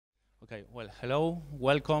Okay, well, hello,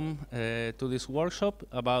 welcome to this workshop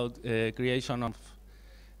about creation of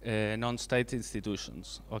non-state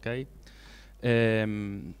institutions, okay?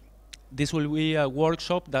 Um, this will be a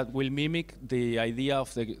workshop that will mimic the idea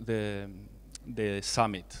of the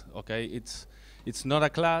summit, okay? It's not a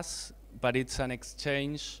class, but it's an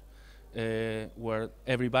exchange where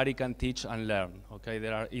everybody can teach and learn, okay?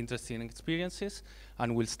 There are interesting experiences,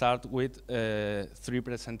 and we'll start with 3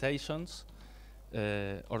 presentations.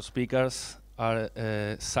 Our speakers are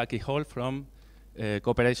Saki Hall from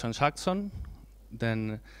Cooperation Jackson,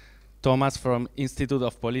 then Thomas from Institute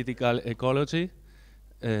of Political Ecology,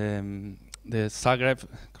 the Zagreb,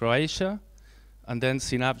 Croatia, and then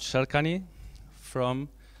Sinab Sherkani from,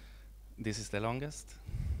 this is the longest,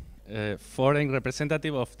 Foreign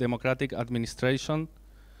Representative of Democratic Administration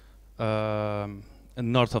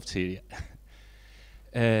north of Syria.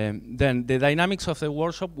 Then the dynamics of the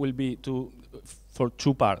workshop will be for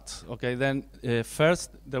 2 parts. Okay, then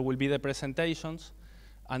first there will be the presentations,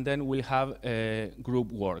 and then we'll have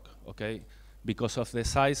group work. Okay, because of the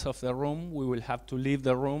size of the room, we will have to leave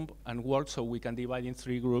the room and work, so we can divide in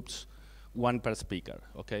 3 groups, 1 per speaker.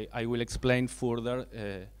 Okay, I will explain further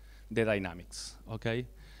the dynamics. Okay,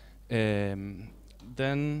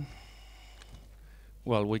 then,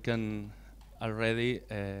 well, we can already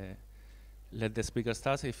let the speaker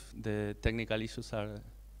start if the technical issues are.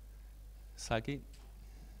 Saki,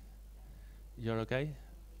 you're okay?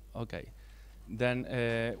 Okay. Then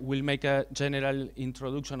we'll make a general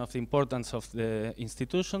introduction of the importance of the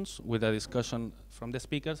institutions with a discussion from the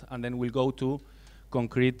speakers, and then we'll go to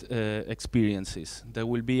concrete experiences. There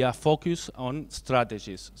will be a focus on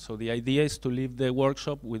strategies. So the idea is to leave the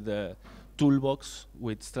workshop with a toolbox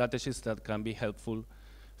with strategies that can be helpful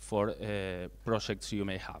for projects you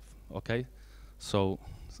may have. Okay? So,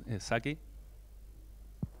 Saki?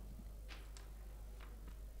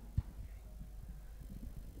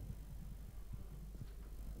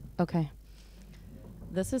 Okay.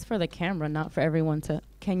 This is for the camera, not for everyone to.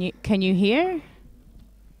 Can you hear?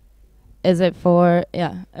 Is it for?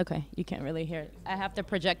 Yeah. Okay. You can't really hear it. I have to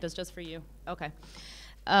project this just for you. Okay.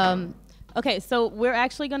 Okay. So we're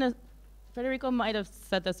actually gonna. Federico might have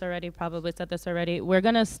said this already. Probably said this already. We're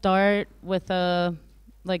gonna start with a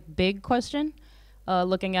big question,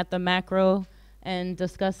 looking at the macro, and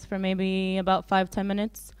discuss for maybe about 5-10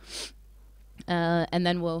 minutes, and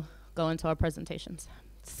then we'll go into our presentations.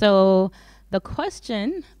 So the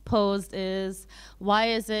question posed is, why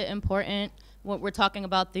is it important when we're talking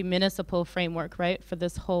about the municipal framework, right, for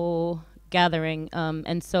this whole gathering?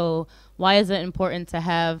 And so why is it important to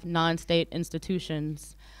have non-state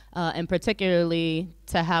institutions, and particularly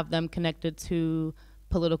to have them connected to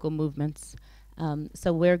political movements?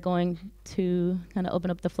 So we're going to kind of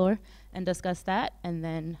open up the floor and discuss that, and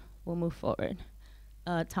then we'll move forward.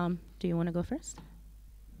 Tom, do you want to go first?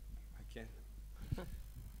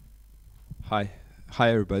 Hi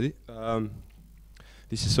everybody.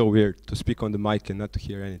 This is so weird to speak on the mic and not to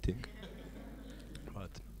hear anything, but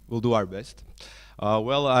we'll do our best.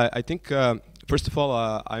 Well, I think first of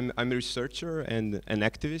all, I'm a researcher and an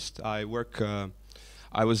activist. I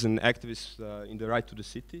was an activist in the Right to the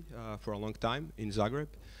City for a long time in Zagreb,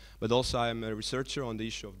 but also I'm a researcher on the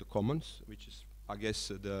issue of the commons, which is, I guess,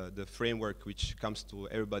 the framework which comes to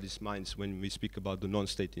everybody's minds when we speak about the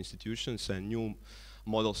non-state institutions and new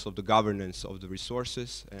models of the governance of the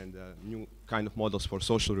resources and new kind of models for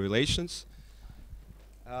social relations.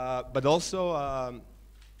 But also,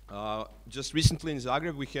 just recently in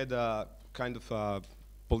Zagreb, we had a kind of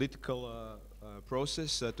political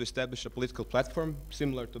process to establish a political platform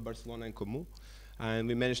similar to Barcelona and Comu. And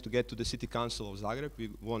we managed to get to the City Council of Zagreb. We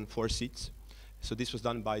won 4 seats. So this was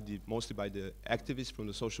done by mostly by the activists from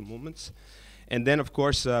the social movements. And then, of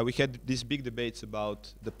course, we had these big debates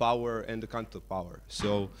about the power and the counter power.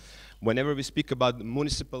 So whenever we speak about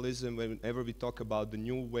municipalism, whenever we talk about the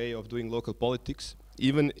new way of doing local politics,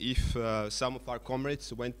 even if some of our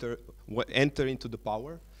comrades enter into the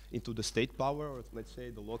power, into the state power, or let's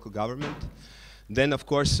say the local government, then, of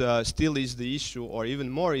course, still is the issue, or even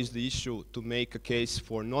more is the issue, to make a case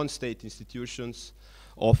for non-state institutions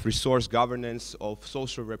of resource governance, of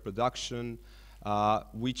social reproduction,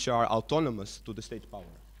 which are autonomous to the state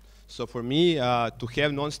power. So for me, to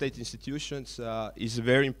have non-state institutions is a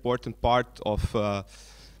very important part of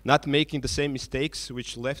not making the same mistakes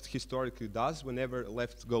which left historically does whenever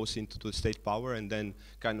left goes into the state power and then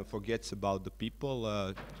kind of forgets about the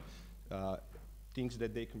people, thinks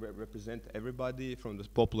that they can represent everybody from the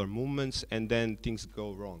popular movements, and then things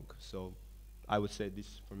go wrong. So I would say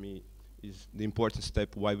this, for me, is the important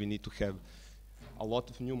step why we need to have a lot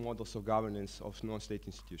of new models of governance of non-state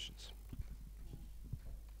institutions.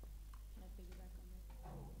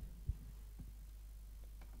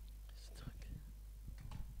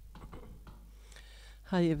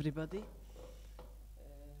 Hi, everybody.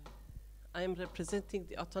 I am representing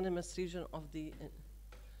the autonomous region of the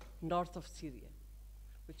north of Syria,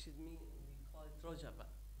 which is we call it Rojava.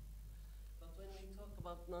 But when we talk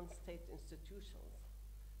about non-state institutions,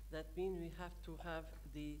 that means we have to have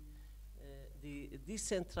the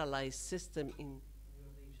decentralized system in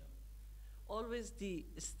your region. Always the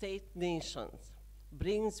state nations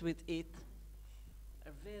brings with it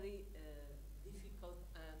a very difficult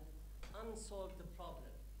and unsolved problem.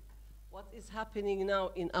 What is happening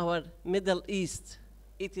now in our Middle East,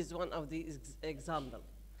 it is one of the examples.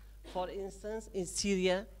 For instance, in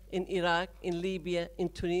Syria, in Iraq, in Libya, in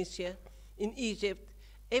Tunisia, in Egypt,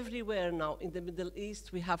 everywhere now in the Middle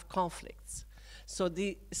East we have conflicts. So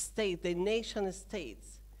the state, the nation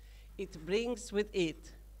states, it brings with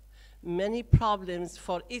it many problems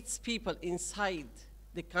for its people inside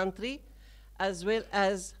the country, as well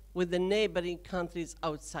as with the neighboring countries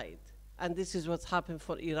outside. And this is what's happened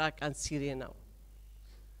for Iraq and Syria now.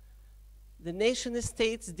 The nation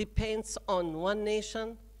states depends on one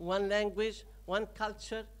nation, one language, one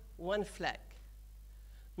culture, one flag.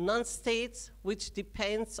 Non-states, which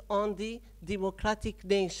depends on the democratic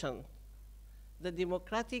nation. The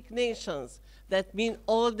democratic nations, that mean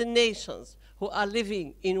all the nations who are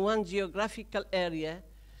living in one geographical area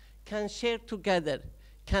can share together,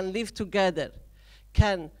 can live together,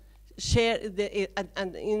 can share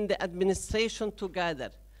and in the administration together.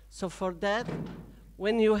 So for that,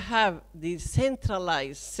 when you have the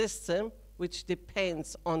centralized system, which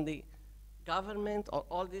depends on the government or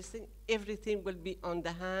all these things, everything will be on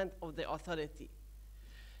the hand of the authority.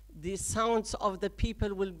 The sounds of the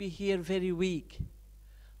people will be here very weak.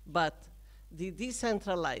 But the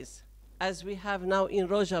decentralized, as we have now in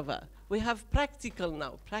Rojava, we have practical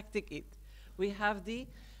now, practice it. We have the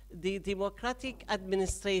democratic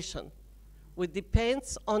administration, which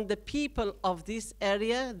depends on the people of this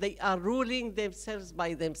area. They are ruling themselves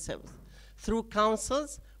by themselves. Through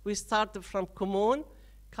councils, we started from commune,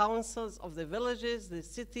 councils of the villages, the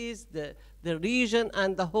cities, the region,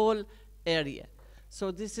 and the whole area.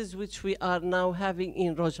 So this is which we are now having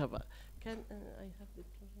in Rojava. Can I have the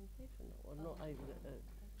presentation or no? I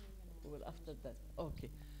will after that. Okay.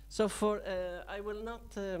 So for I will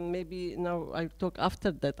not maybe now I talk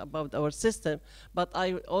after that about our system, but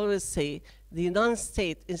I always say the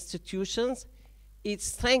non-state institutions, it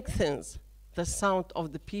strengthens the sound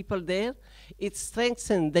of the people there. It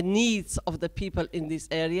strengthens the needs of the people in this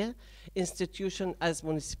area. Institutions as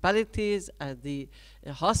municipalities, as the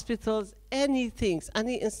hospitals, any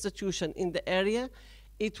institution in the area,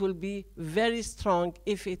 it will be very strong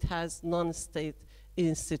if it has non-state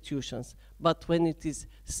institutions. But when it is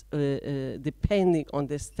depending on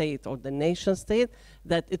the state or the nation state,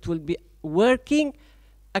 that it will be working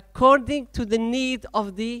according to the need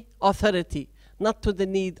of the authority, not to the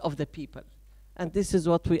need of the people. And this is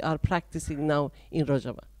what we are practicing now in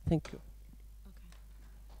Rojava. Thank you.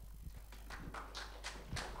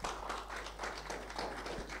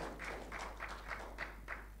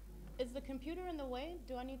 Is the computer in the way?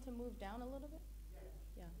 Do I need to move down a little bit?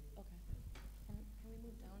 Yeah, okay. Can we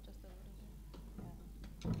move down just a little bit? Yeah.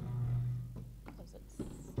 Because it's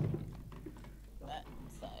that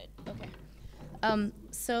side. Okay.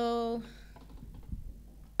 So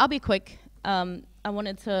I'll be quick. I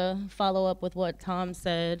wanted to follow up with what Tom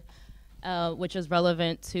said, which is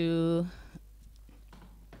relevant to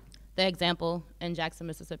the example in Jackson,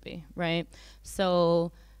 Mississippi, right?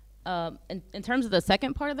 So in terms of the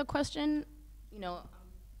second part of the question,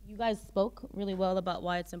 you guys spoke really well about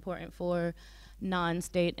why it's important for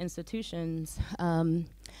non-state institutions,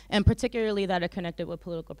 and particularly that are connected with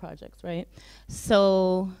political projects, right?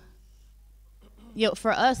 So,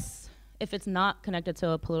 for us, if it's not connected to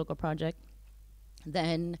a political project,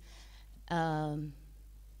 then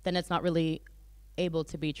it's not really able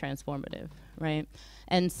to be transformative, right?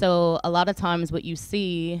 And so a lot of times what you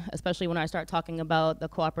see, especially when I start talking about the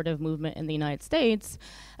cooperative movement in the United States,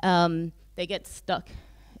 they get stuck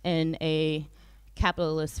in a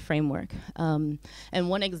capitalist framework. And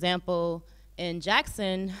one example in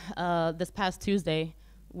Jackson, this past Tuesday,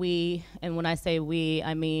 and when I say we,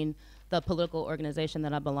 I mean the political organization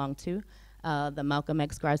that I belong to, the Malcolm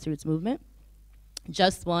X grassroots movement,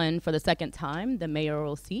 just won for the second time the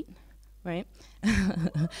mayoral seat, right?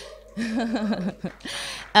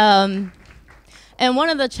 And one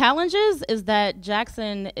of the challenges is that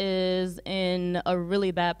Jackson is in a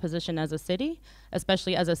really bad position as a city,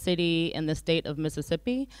 especially as a city in the state of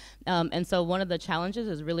Mississippi. And so one of the challenges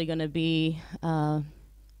is really gonna be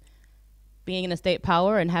being in a state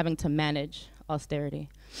power and having to manage austerity.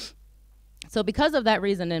 So because of that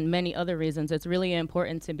reason and many other reasons, it's really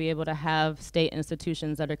important to be able to have state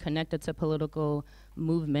institutions that are connected to political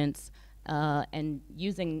movements and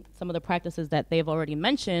using some of the practices that they've already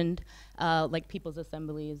mentioned, like people's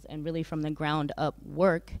assemblies and really from the ground up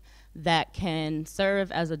work that can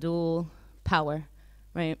serve as a dual power,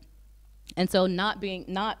 right? And so not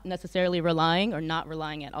necessarily relying or not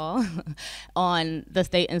relying at all on the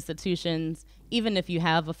state institutions, even if you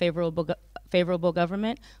have a favorable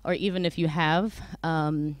government, or even if you have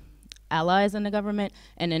allies in the government,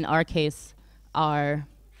 and in our case, our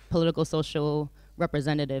political social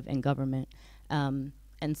representative in government. And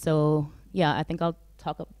so, yeah, I think I'll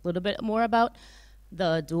talk a little bit more about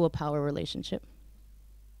the dual power relationship.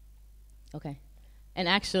 Okay. And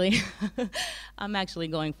actually, I'm actually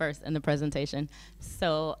going first in the presentation.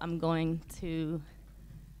 So I'm going to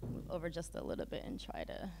move over just a little bit and try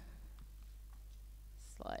to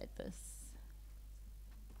slide this.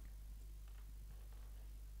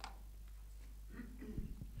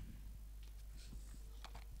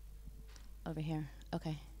 Over here,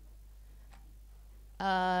 okay.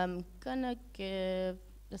 I'm gonna give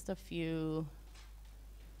just a few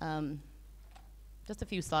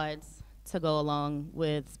slides to go along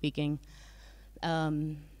with speaking.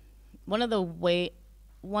 One of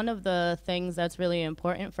the things that's really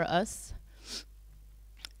important for us,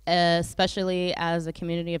 especially as a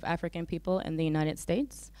community of African people in the United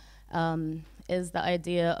States, is the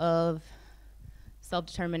idea of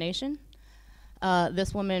self-determination.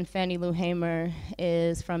 This woman, Fannie Lou Hamer,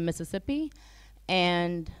 is from Mississippi,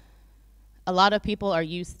 and a lot of people are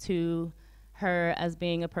used to her as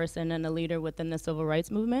being a person and a leader within the civil rights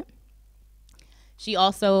movement. She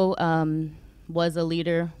also was a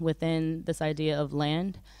leader within this idea of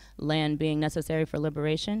land being necessary for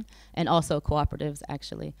liberation, and also cooperatives,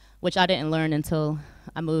 actually, which I didn't learn until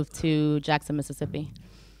I moved to Jackson, Mississippi.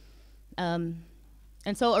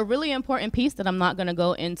 And so a really important piece that I'm not gonna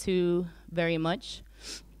go into very much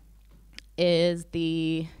is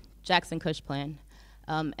the Jackson-Kush plan.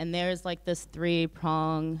 And there's like this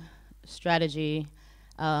three-prong strategy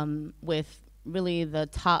with really the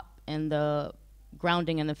top and the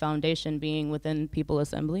grounding and the foundation being within people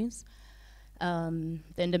assemblies. The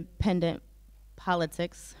independent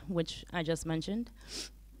politics, which I just mentioned.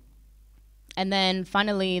 And then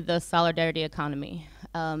finally, the solidarity economy.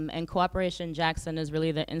 And Cooperation Jackson is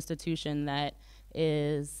really the institution that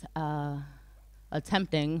is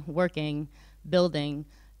attempting, working, building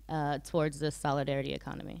towards this solidarity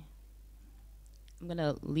economy. I'm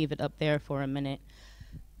gonna leave it up there for a minute.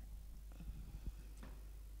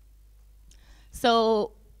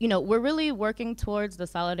 So, you know, we're really working towards the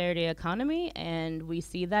solidarity economy, and we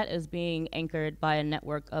see that as being anchored by a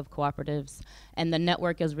network of cooperatives. And the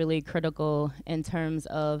network is really critical in terms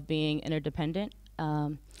of being interdependent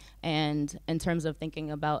and in terms of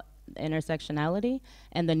thinking about intersectionality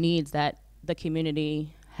and the needs that the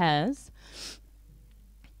community has.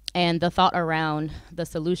 And the thought around the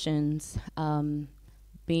solutions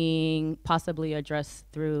being possibly addressed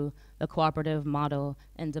through the cooperative model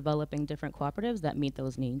and developing different cooperatives that meet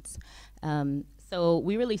those needs. So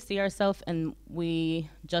we really see ourselves, and we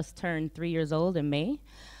just turned 3 years old in May.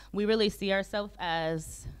 We really see ourselves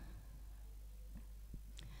as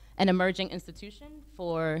an emerging institution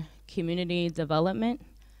for community development,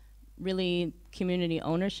 really community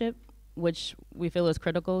ownership, which we feel is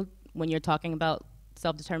critical when you're talking about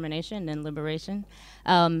self-determination and liberation.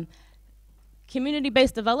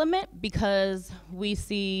 Community-based development, because we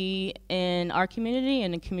see in our community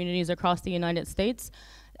and in communities across the United States,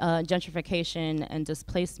 gentrification and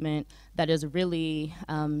displacement that is really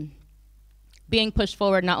being pushed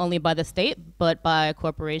forward not only by the state, but by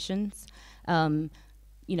corporations.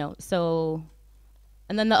 You know, so,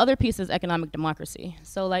 and then the other piece is economic democracy.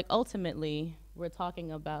 So like ultimately, we're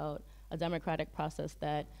talking about a democratic process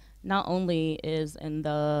that not only is in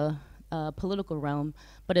the political realm,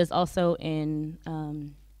 but is also in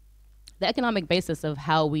the economic basis of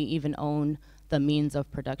how we even own the means of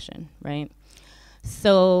production, right?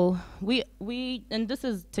 So and this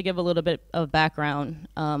is to give a little bit of background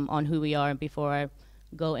on who we are before I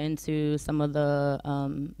go into some of the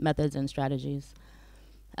methods and strategies.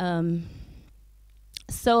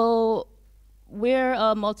 So we're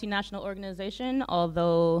a multinational organization,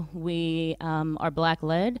 although we are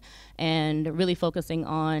Black-led and really focusing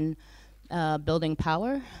on building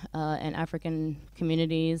power in African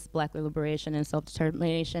communities, Black liberation and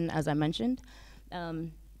self-determination, as I mentioned.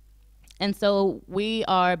 And And so we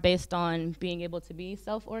are based on being able to be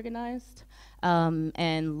self-organized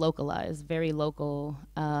and localized, very local.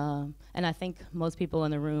 And I think most people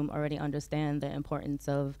in the room already understand the importance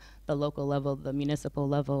of the local level, the municipal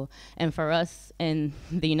level. And for us in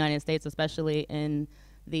the United States, especially in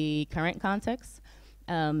the current context,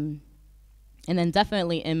 and then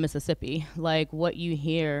definitely in Mississippi, like what you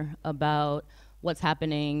hear about what's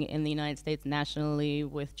happening in the United States nationally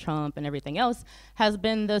with Trump and everything else has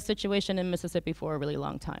been the situation in Mississippi for a really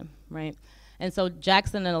long time, right? And so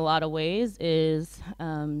Jackson, in a lot of ways, is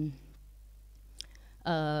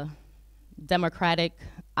a democratic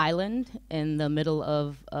island in the middle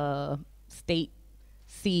of a state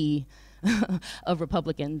sea of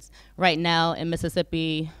Republicans. Right now in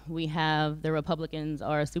Mississippi, we have the Republicans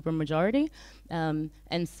are a supermajority. And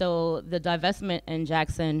so the divestment in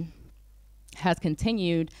Jackson has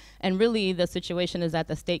continued, and really the situation is that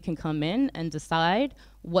the state can come in and decide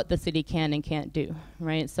what the city can and can't do,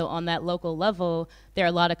 right? So on that local level, there are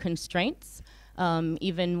a lot of constraints,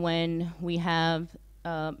 even when we have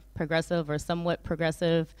progressive or somewhat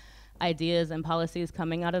progressive ideas and policies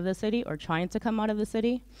coming out of the city or trying to come out of the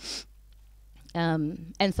city.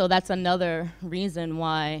 And so that's another reason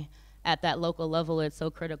why at that local level, it's so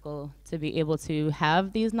critical to be able to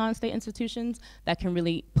have these non-state institutions that can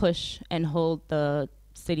really push and hold the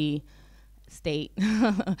city, state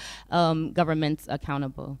governments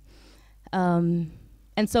accountable. And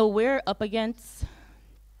so we're up against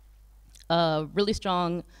a really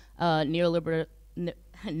strong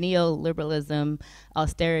neoliberalism,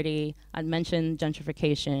 austerity. I'd mentioned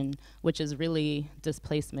gentrification, which is really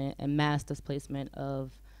displacement and mass displacement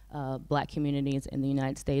of Black communities in the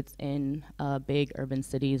United States in big urban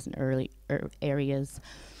cities and early areas.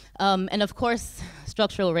 And of course,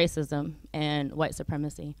 structural racism and white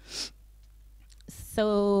supremacy.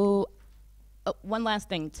 So one last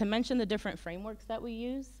thing, to mention the different frameworks that we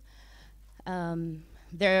use.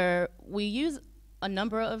 We use a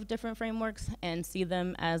number of different frameworks and see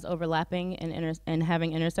them as overlapping and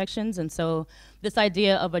having intersections. And so this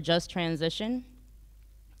idea of a just transition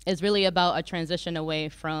is really about a transition away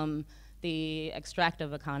from the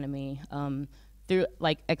extractive economy, through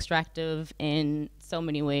like extractive in so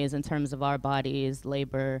many ways in terms of our bodies,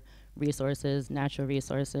 labor, resources, natural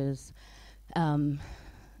resources,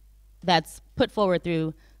 that's put forward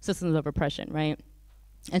through systems of oppression, right?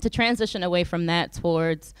 And to transition away from that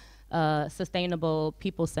towards sustainable,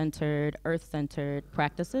 people-centered, earth-centered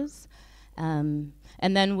practices. And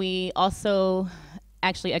then we also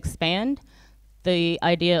actually expand the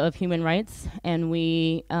idea of human rights, and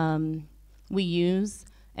we use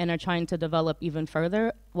and are trying to develop even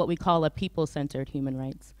further what we call a people-centered human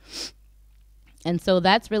rights. And so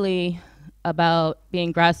that's really about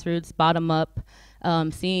being grassroots, bottom-up,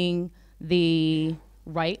 seeing the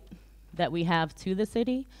right that we have to the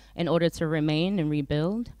city in order to remain and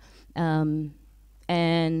rebuild. And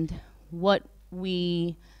what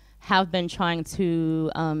we have been trying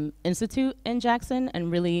to institute in Jackson,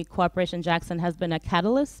 and really Cooperation Jackson has been a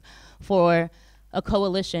catalyst for a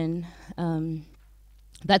coalition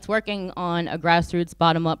that's working on a grassroots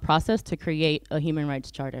bottom-up process to create a human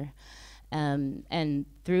rights charter. And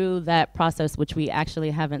through that process, which we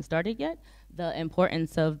actually haven't started yet, the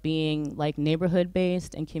importance of being like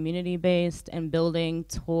neighborhood-based and community-based and building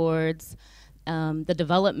towards the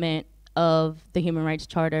development of the human rights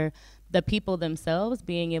charter, the people themselves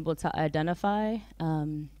being able to identify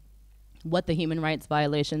what the human rights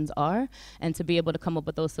violations are and to be able to come up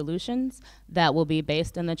with those solutions that will be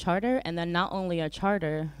based in the charter. And then not only a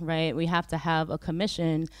charter, right, we have to have a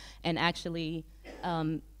commission and actually,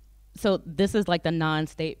 so this is like the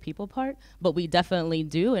non-state people part, but we definitely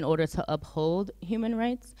do in order to uphold human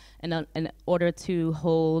rights and in order to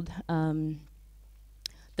hold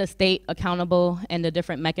the state accountable and the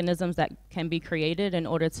different mechanisms that can be created in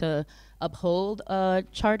order to uphold a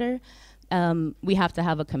charter, we have to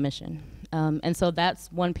have a commission. And so that's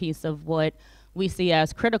one piece of what we see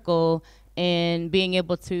as critical in being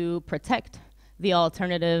able to protect the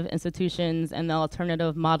alternative institutions and the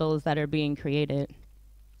alternative models that are being created.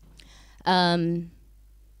 Another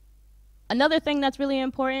thing that's really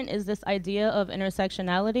important is this idea of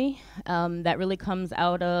intersectionality that really comes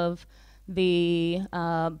out of the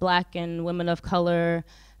Black and women of color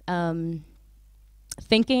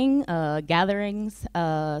thinking, gatherings,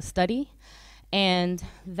 study. And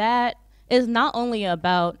that is not only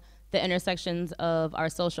about the intersections of our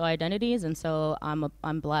social identities, and so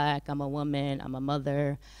I'm Black, I'm a woman, I'm a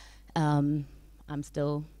mother, I'm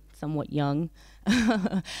still somewhat young.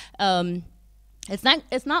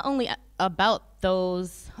 it's not only about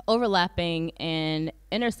those overlapping and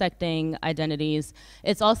intersecting identities,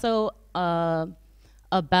 it's also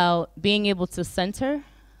about being able to center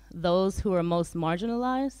those who are most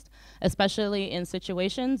marginalized, especially in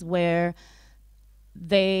situations where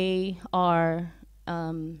they are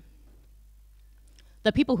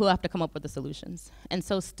the people who have to come up with the solutions. And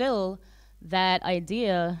so still, that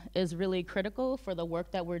idea is really critical for the work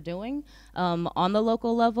that we're doing on the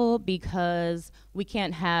local level, because we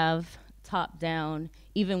can't have top-down,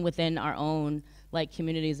 even within our own like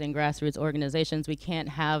communities and grassroots organizations, we can't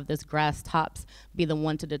have this grass tops be the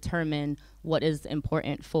one to determine what is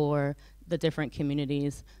important for the different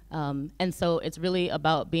communities. And so it's really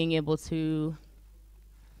about being able to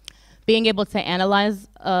analyze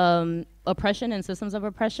oppression and systems of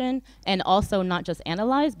oppression, and also not just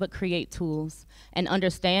analyze, but create tools and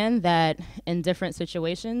understand that in different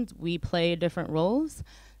situations we play different roles,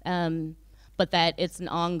 but that it's an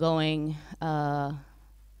ongoing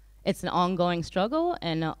struggle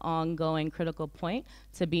and an ongoing critical point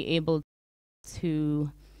to be able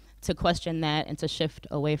to question that and to shift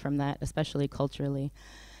away from that, especially culturally.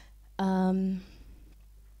 Is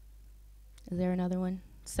there another one?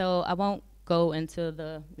 So I won't go into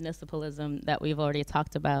the municipalism that we've already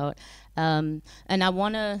talked about. And I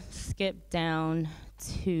want to skip down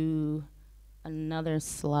to another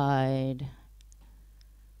slide.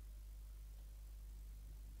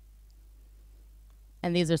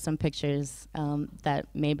 And these are some pictures that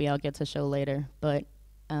maybe I'll get to show later, but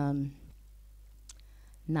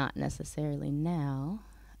not necessarily now.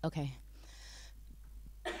 Okay.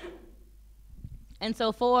 And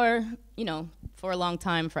so for a long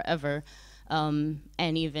time, forever, and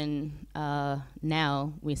even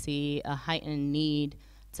now, we see a heightened need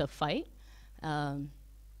to fight. The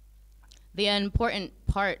important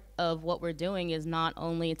part of what we're doing is not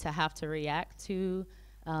only to have to react to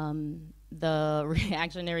the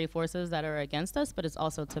reactionary forces that are against us, but it's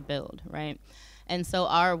also to build, right? And so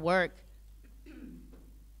our work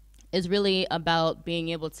is really about being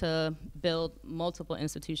able to build multiple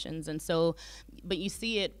institutions. And so, but you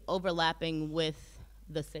see it overlapping with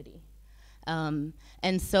the city. And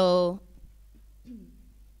so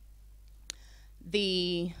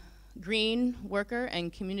the green worker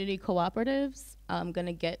and community cooperatives I'm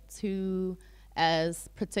gonna get to as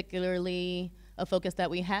particularly a focus that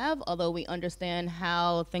we have, although we understand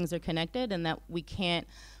how things are connected and that we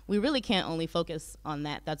really can't only focus on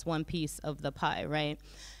that. That's one piece of the pie, right?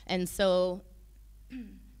 And so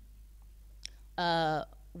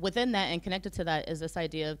within that and connected to that is this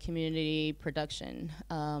idea of community production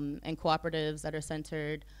and cooperatives that are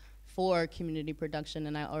centered for community production.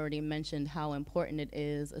 And I already mentioned how important it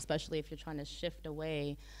is, especially if you're trying to shift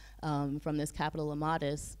away from this capital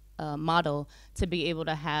modest model, to be able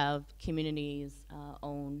to have communities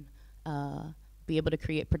be able to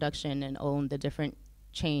create production and own the different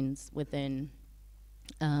chains within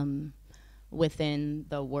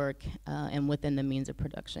the work and within the means of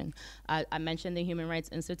production. I mentioned the Human Rights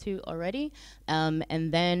Institute already,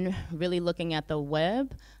 and then really looking at the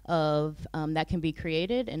web of that can be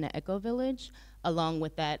created in the Eco Village, along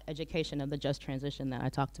with that education of the just transition that I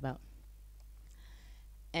talked about.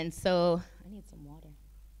 And so, I need some water.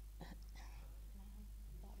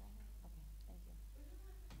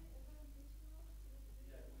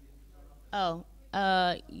 Oh,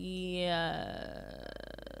 yes.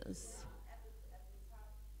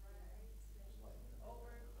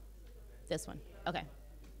 This one. Okay.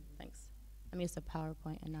 Thanks. I'm used to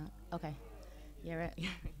PowerPoint and not. Okay. You're right. You're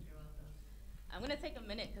welcome. I'm going to take a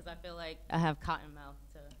minute because I feel like I have cotton mouth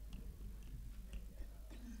to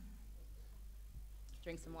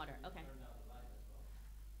drink some water. Okay.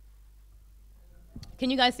 Can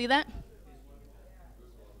you guys see that?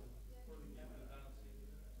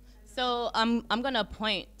 So I'm going to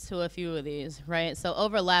point to a few of these, right? So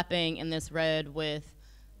overlapping in this red with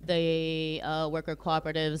the worker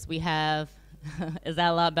cooperatives, we have, is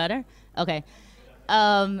that a lot better? Okay.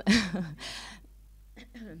 The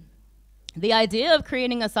idea of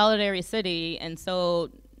creating a solidary city, and so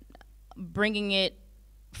bringing it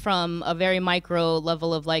from a very micro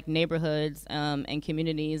level of like neighborhoods and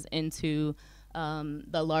communities into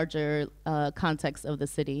the larger context of the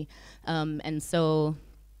city. And so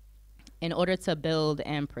in order to build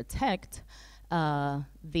and protect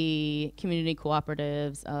the community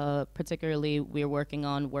cooperatives, particularly we're working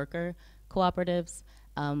on worker cooperatives,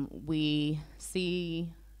 we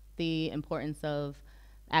see the importance of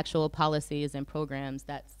actual policies and programs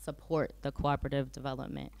that support the cooperative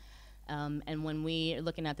development. And when we are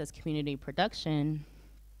looking at this community production,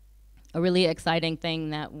 a really exciting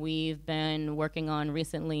thing that we've been working on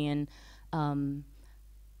recently and Um,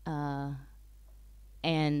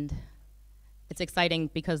 and it's exciting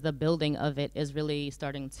because the building of it is really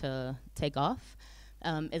starting to take off,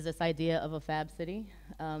 is this idea of a fab city.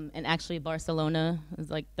 And actually Barcelona is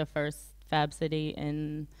like the first fab city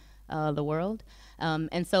in the world.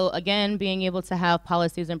 And so again, being able to have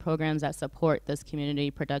policies and programs that support this community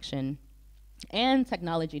production and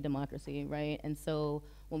technology democracy, right? And so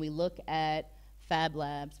when we look at fab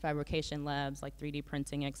labs, fabrication labs, like 3D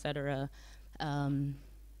printing, et cetera,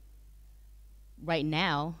 right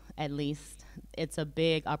now, at least, it's a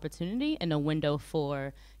big opportunity and a window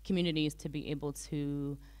for communities to be able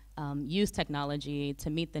to use technology to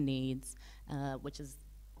meet the needs, which is,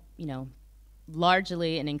 you know,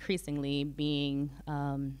 largely and increasingly being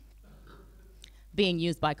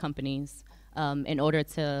used by companies in order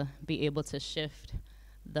to be able to shift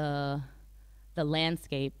the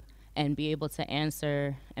landscape and be able to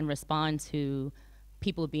answer and respond to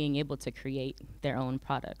people being able to create their own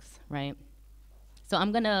products, right? So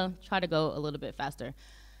I'm gonna try to go a little bit faster.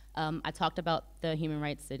 I talked about the Human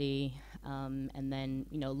Rights City, and then,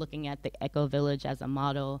 you know, looking at the Eco Village as a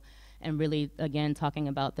model, and really, again, talking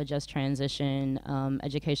about the just transition,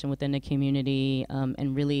 education within the community,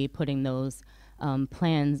 and really putting those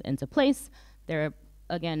plans into place. There are,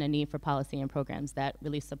 again, a need for policy and programs that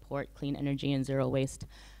really support clean energy and zero waste.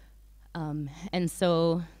 And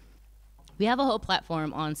so we have a whole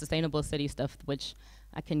platform on sustainable city stuff, which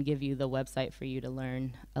I can give you the website for you to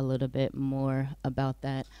learn a little bit more about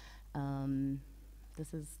that.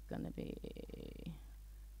 This is gonna be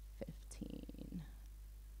 15.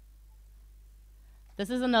 This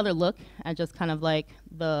is another look at just kind of like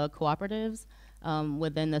the cooperatives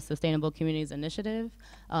within the Sustainable Communities Initiative.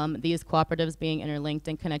 These cooperatives being interlinked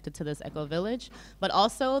and connected to this Eco Village, but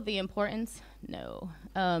also the importance,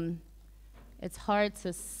 it's hard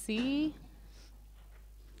to see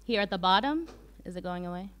here at the bottom. Is it going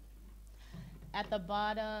away? At the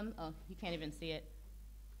bottom, oh, you can't even see it.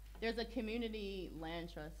 There's a community land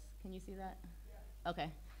trust. Can you see that? Yeah. Okay.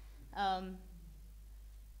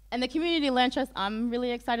 And the community land trust I'm really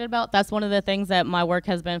excited about. That's one of the things that my work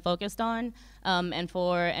has been focused on. And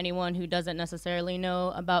for anyone who doesn't necessarily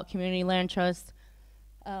know about community land trust,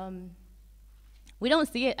 we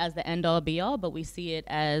don't see it as the end-all be-all, but we see it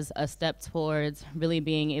as a step towards really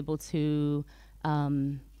being able to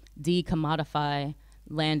decommodify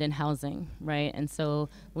land and housing, right? And so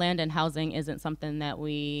land and housing isn't something that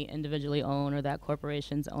we individually own or that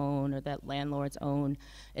corporations own or that landlords own.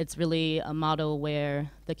 It's really a model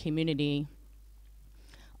where the community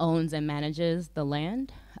owns and manages the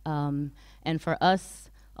land. And for us,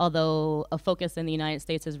 although a focus in the United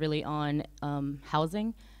States is really on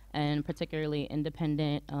housing and particularly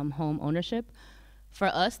independent home ownership, for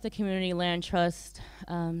us, the Community Land Trust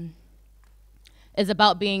is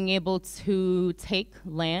about being able to take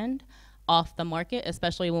land off the market,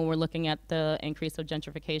 especially when we're looking at the increase of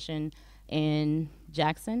gentrification in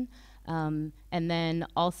Jackson. And then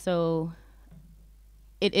also,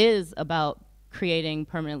 it is about creating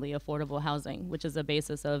permanently affordable housing, which is the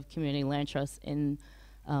basis of community land trusts in,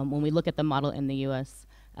 when we look at the model in the US.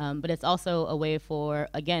 But it's also a way for,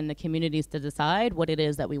 again, the communities to decide what it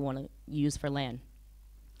is that we want to use for land.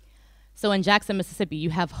 So in Jackson, Mississippi, you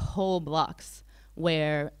have whole blocks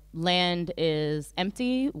where land is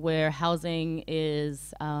empty, where housing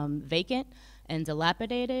is vacant and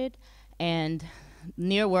dilapidated. And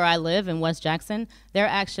near where I live in West Jackson, there are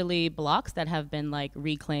actually blocks that have been like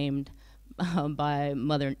reclaimed by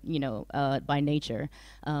by nature.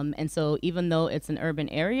 And so even though it's an urban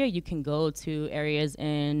area, you can go to areas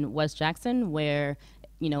in West Jackson where,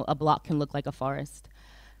 you know, a block can look like a forest.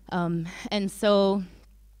 And so,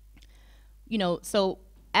 you know, so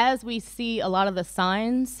as we see a lot of the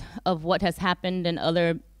signs of what has happened in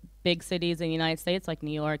other big cities in the United States, like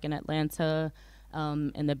New York and Atlanta,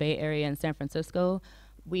 and the Bay Area and San Francisco,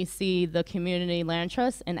 we see the community land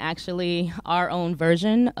trust and actually our own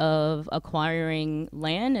version of acquiring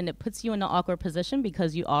land, and it puts you in an awkward position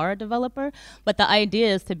because you are a developer, but the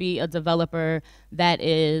idea is to be a developer that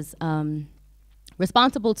is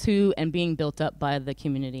responsible to and being built up by the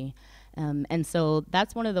community. And so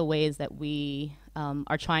that's one of the ways that we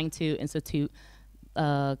are trying to institute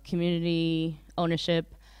community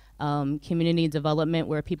ownership, community development,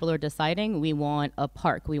 where people are deciding we want a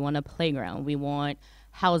park, we want a playground, we want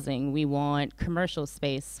housing, we want commercial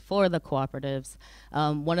space for the cooperatives.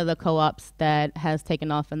 One of the co-ops that has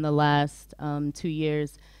taken off in the last 2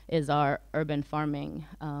 years is our urban farming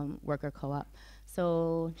worker co-op.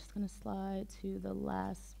 So just gonna slide to the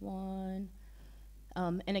last one.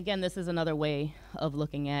 And again, this is another way of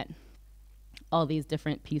looking at all these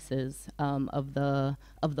different pieces of the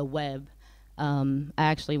web I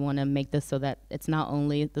actually want to make this so that it's not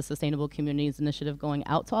only the Sustainable Communities Initiative going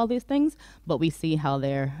out to all these things, but we see how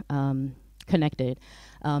they're connected.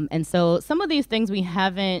 And so some of these things we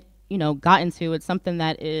haven't, gotten to. It's something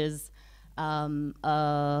that is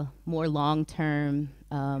a more long-term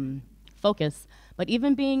focus. But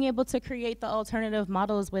even being able to create the alternative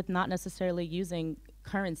models with not necessarily using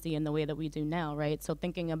currency in the way that we do now, right? So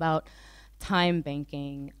thinking about time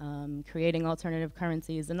banking, creating alternative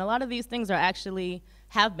currencies, and a lot of these things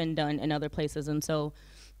have been done in other places. And so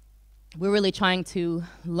we're really trying to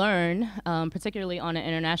learn, particularly on an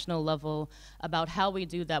international level, about how we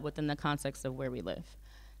do that within the context of where we live.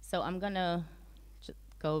 So I'm gonna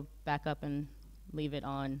go back up and leave it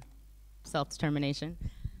on self-determination.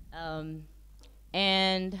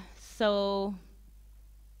 And so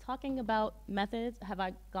talking about methods, have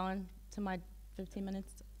I gone to my 15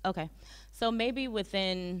 minutes? Okay, so maybe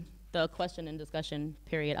within the question and discussion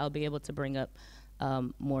period, I'll be able to bring up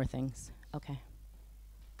more things. Okay.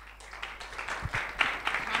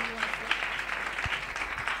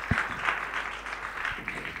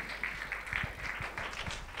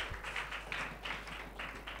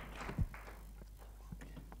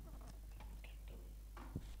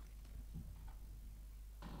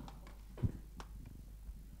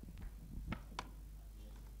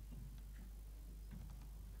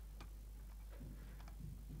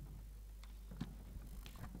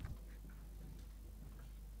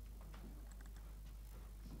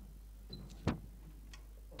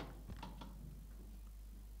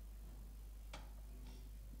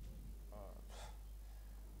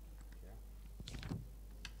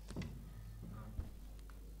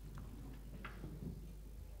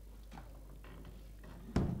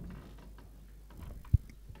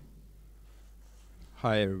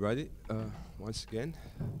 Hi, everybody. Once again.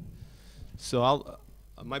 So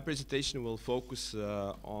my presentation will focus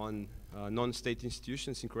on non-state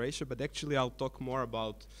institutions in Croatia, but actually I'll talk more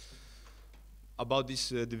about this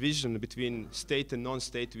division between state and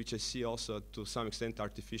non-state, which I see also to some extent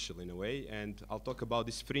artificial in a way, and I'll talk about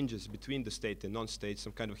these fringes between the state and non-state,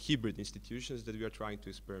 some kind of hybrid institutions that we are trying to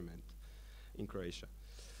experiment in Croatia.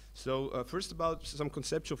 So first about some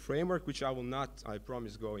conceptual framework, which I will not, I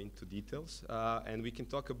promise, go into details. And we can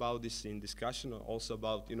talk about this in discussion, also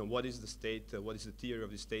about what is the state, what is the theory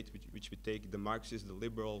of the state which we take, the Marxist, the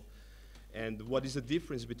liberal, and what is the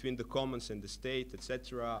difference between the commons and the state,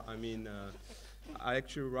 etc. I mean, I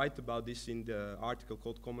actually write about this in the article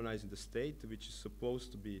called Commonizing the State, which is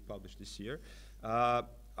supposed to be published this year,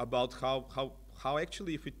 about how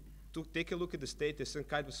actually if we to take a look at the state as some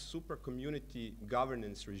kind of super community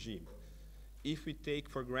governance regime. If we take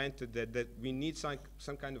for granted that we need some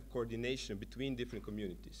kind of coordination between different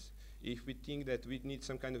communities, if we think that we need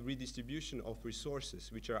some kind of redistribution of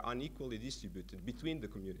resources which are unequally distributed between the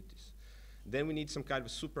communities, then we need some kind of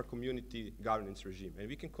super community governance regime. And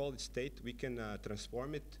we can call it state, we can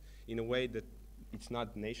transform it in a way that it's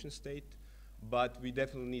not nation state, but we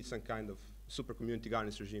definitely need some kind of super community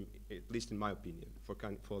governance regime, at least in my opinion, for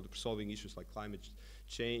solving issues like climate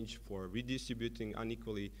change, for redistributing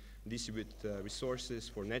unequally distributed resources,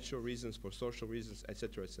 for natural reasons, for social reasons,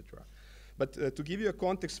 etc., etc. But to give you a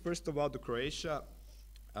context first about the Croatia,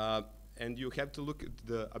 and you have to look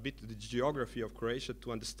at a bit the geography of Croatia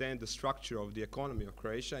to understand the structure of the economy of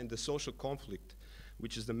Croatia and the social conflict,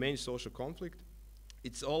 which is the main social conflict.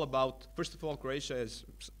 It's all about, first of all, Croatia, as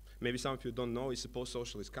maybe some of you don't know, is a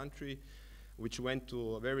post-socialist country which went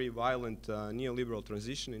to a very violent neoliberal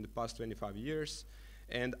transition in the past 25 years.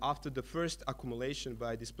 And after the first accumulation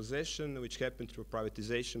by dispossession, which happened through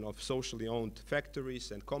privatization of socially owned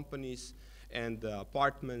factories and companies, and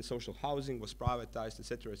apartments, social housing was privatized,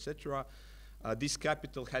 etc., this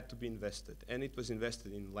capital had to be invested, and it was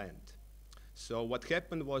invested in land. So what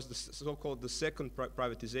happened was the so-called the second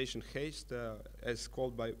privatization haste, as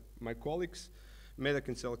called by my colleagues, Medak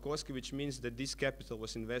and Tsiolkovsky, which means that this capital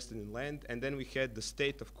was invested in land, and then we had the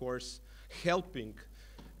state, of course, helping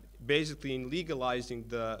basically in legalizing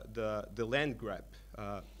the land grab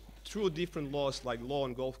through different laws like law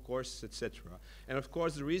on golf courses, etc. And of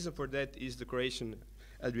course, the reason for that is the Croatian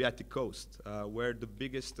Adriatic coast, where the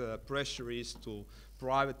biggest pressure is to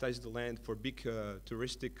privatize the land for big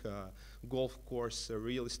touristic golf course,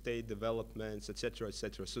 real estate developments, etc.,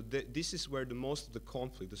 etc. So this is where most of the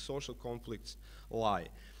conflict, the social conflicts, lie.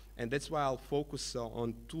 And that's why I'll focus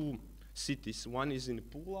on two cities. One is in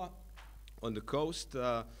Pula, on the coast,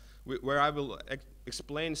 where I will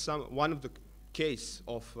explain one of the case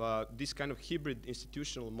of this kind of hybrid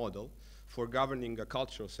institutional model for governing a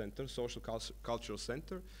cultural center, social cultural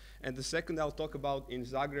center. And the second I'll talk about in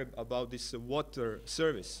Zagreb about this water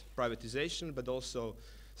service privatization, but also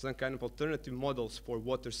some kind of alternative models for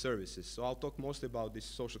water services. So I'll talk mostly about this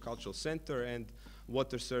social cultural center and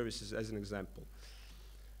water services as an example.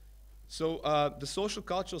 So the social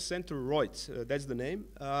cultural center Reutz, that's the name,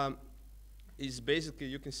 is basically,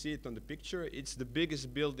 you can see it on the picture, it's the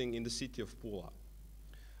biggest building in the city of Pula.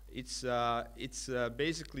 It's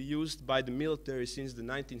basically used by the military since the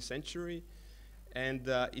 19th century, and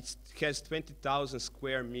it has 20,000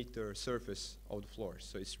 square meter surface of the floor.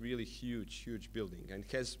 So it's really huge, huge building, and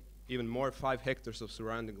it has even more, 5 hectares of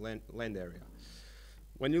surrounding land area.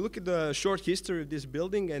 When you look at the short history of this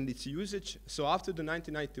building and its usage, so after the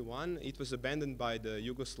 1991, it was abandoned by the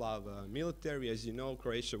Yugoslav military. As you know,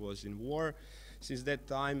 Croatia was in war since that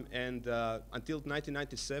time, and until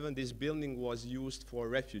 1997, this building was used for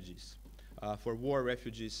refugees, for war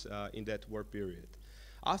refugees in that war period.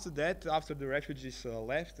 After that, after the refugees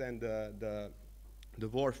left and the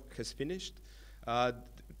war has finished,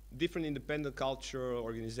 different independent cultural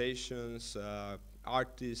organizations,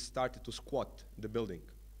 artists started to squat the building.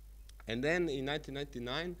 And then in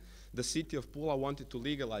 1999, the city of Pula wanted to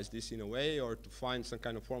legalize this in a way or to find some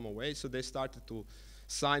kind of formal way, so they started to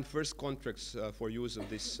sign first contracts for use of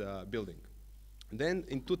this building. And then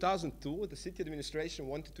in 2002, the city administration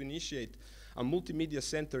wanted to initiate a multimedia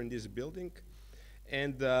center in this building,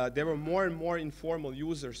 and there were more and more informal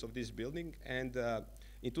users of this building, and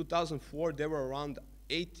in 2004, there were around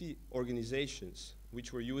 80 organizations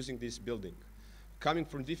which were using this building, coming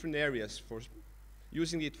from different areas, for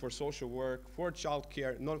using it for social work, for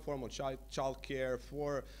childcare, non-formal childcare,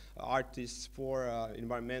 for artists, for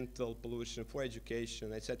environmental pollution, for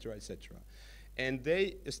education, etc., etc. And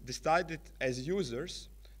they decided, as users,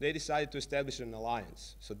 they decided to establish an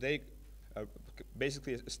alliance. So they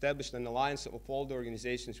basically established an alliance of all the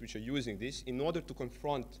organizations which are using this in order to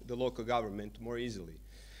confront the local government more easily,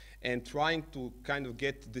 and trying to kind of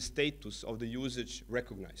get the status of the usage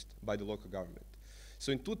recognized by the local government.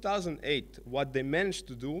 So in 2008, what they managed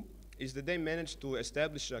to do is that they managed to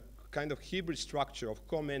establish a kind of hybrid structure of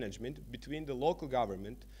co-management between the local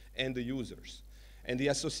government and the users, and the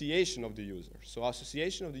association of the users. So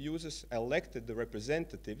association of the users elected the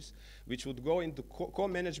representatives, which would go into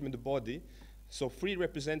co-management body, so 3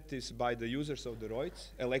 representatives by the users of the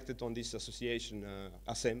Reutz, elected on this association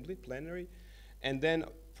assembly, plenary, and then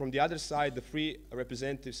from the other side, the 3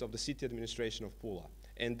 representatives of the city administration of Pula.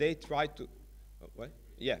 And they tried to, what?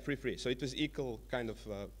 Yeah, 3-3. So it was equal kind of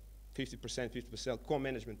 50%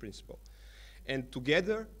 co-management principle. And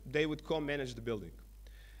together, they would co-manage the building.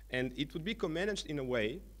 And it would be co-managed in a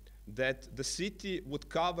way that the city would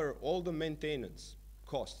cover all the maintenance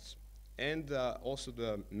costs and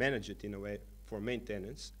also manage it in a way for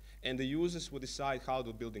maintenance. And the users would decide how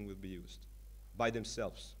the building would be used by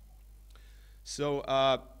themselves. So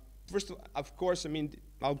first, of course, I mean,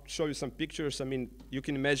 I'll show you some pictures. I mean, you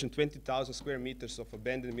can imagine 20,000 square meters of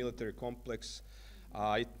abandoned military complex.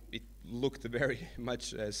 It looked very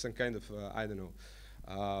much as some kind of, I don't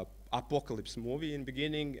know, apocalypse movie in the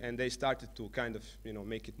beginning, and they started to kind of, you know,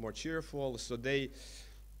 make it more cheerful. So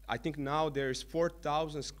I think now there's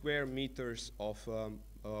 4,000 square meters of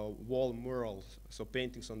wall murals, so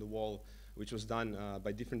paintings on the wall, which was done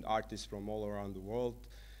by different artists from all around the world.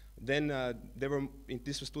 Then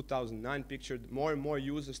this was 2009 picture, more and more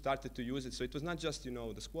users started to use it. So it was not just, you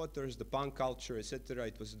know, the squatters, the punk culture, etc.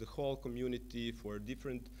 It was the whole community for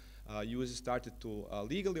different users started to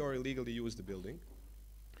legally or illegally use the building.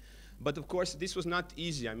 But of course, this was not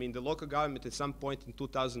easy. I mean, the local government at some point in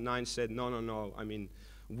 2009 said, no, no, no, I mean,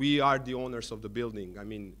 we are the owners of the building. I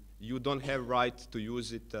mean, you don't have right to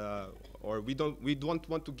use it, or we don't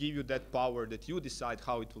want to give you that power that you decide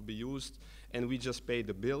how it will be used, and we just pay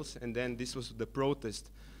the bills. And then this was the protest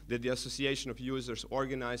that the Association of Users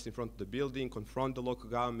organized in front of the building, confront the local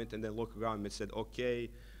government, and then local government said, okay,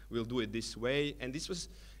 we'll do it this way. And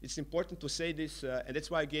it's important to say this, and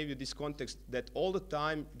that's why I gave you this context, that all the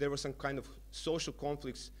time there were some kind of social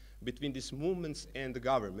conflicts between these movements and the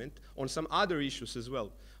government on some other issues as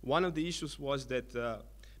well. One of the issues was that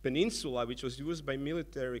peninsula, which was used by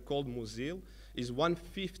military, called Muzil, is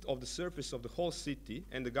 1/5 of the surface of the whole city,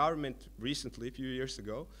 and the government recently, a few years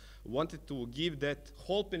ago, wanted to give that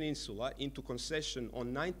whole peninsula into concession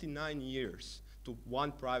on 99 years to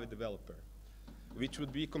one private developer, which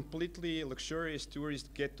would be completely luxurious,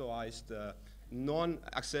 tourist, ghettoized,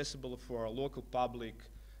 non-accessible for local public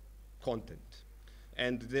content.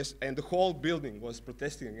 And the whole building was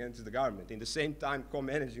protesting against the government, in the same time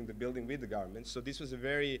co-managing the building with the government. So this was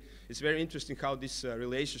it's very interesting how this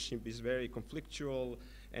relationship is very conflictual,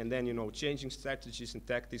 and then, you know, changing strategies and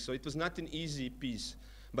tactics. So it was not an easy piece,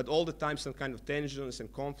 but all the time some kind of tensions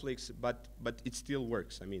and conflicts, but it still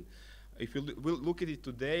works. I mean, If you will look at it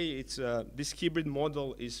today, it's, this hybrid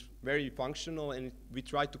model is very functional, and we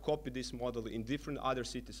try to copy this model in different other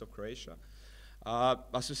cities of Croatia.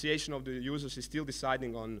 Association of the users is still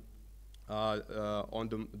deciding on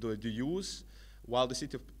the use, while the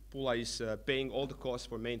city of Pula is paying all the costs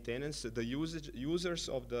for maintenance. The users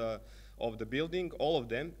of the building, all of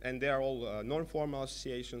them, and they are all non-formal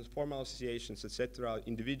associations, formal associations, etc.,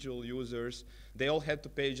 individual users, they all have to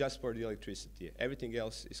pay just for the electricity. Everything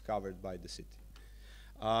else is covered by the city.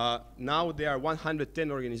 Now there are 110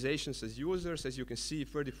 organizations as users. As you can see,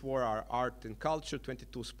 34 are art and culture,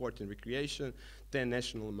 22 sport and recreation, 10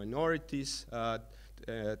 national minorities,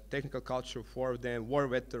 technical culture, 4 of them, war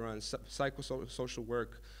veterans, psychosocial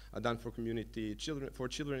work done for community, children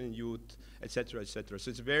and youth, etc., etc. So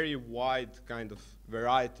it's a very wide kind of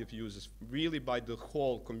variety of users, really by the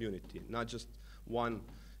whole community, not just one,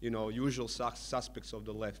 usual suspects of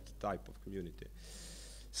the left type of community.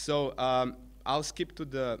 So I'll skip to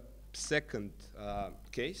the second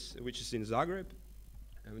case, which is in Zagreb.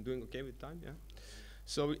 I'm doing okay with time, yeah?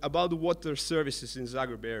 So about the water services in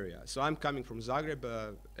Zagreb area. So I'm coming from Zagreb.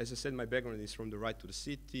 As I said, my background is from the right to the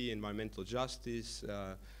city, environmental justice,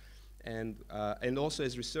 and also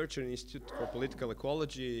as researcher in the Institute for Political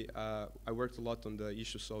Ecology, I worked a lot on the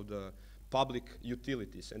issues of the public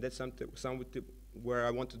utilities, and that's something where I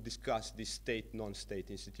want to discuss these state, non-state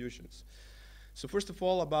institutions. So first of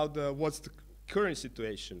all, about what's the current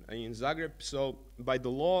situation in Zagreb. So by the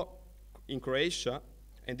law in Croatia,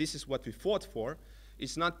 and this is what we fought for,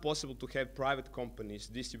 it's not possible to have private companies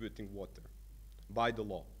distributing water by the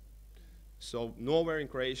law. So nowhere in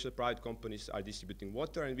Croatia private companies are distributing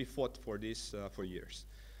water, and we fought for this for years.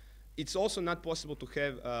 It's also not possible to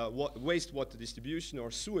have wastewater distribution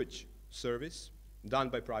or sewage service done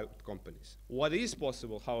by private companies. What is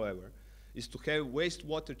possible, however, is to have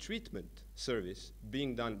wastewater treatment service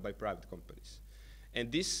being done by private companies.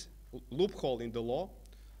 And this loophole in the law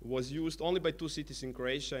was used only by 2 cities in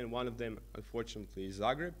Croatia, and one of them, unfortunately, is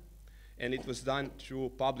Zagreb. And it was done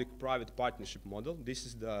through public-private partnership model. This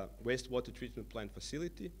is the wastewater treatment plant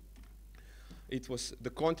facility.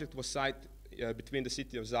 The contract was signed between the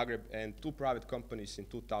city of Zagreb and 2 private companies in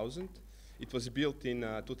 2000. It was built in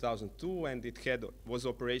 2002, and it was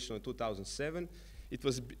operational in 2007.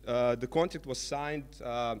 The contract was signed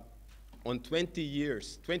on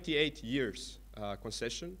 28 years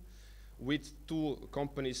concession, with 2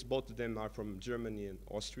 companies. Both of them are from Germany and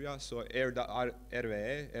Austria. So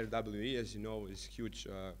RWE, as you know, is a huge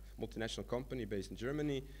multinational company based in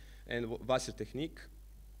Germany, and Wassertechnik.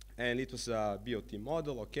 And it was a BOT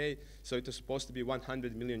model, okay? So it was supposed to be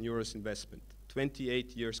 100 million euros investment,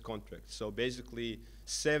 28 years contract. So basically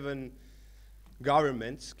 7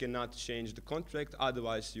 governments cannot change the contract,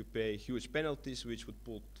 otherwise you pay huge penalties, which would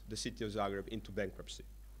put the city of Zagreb into bankruptcy.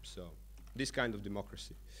 So this kind of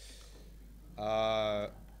democracy.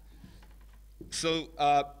 So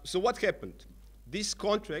what happened? This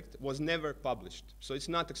contract was never published, so it's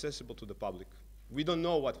not accessible to the public. We don't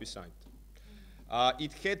know what we signed.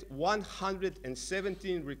 It had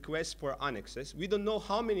 117 requests for annexes. We don't know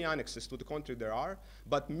how many annexes to the contract there are,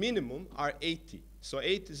 but minimum are 80. So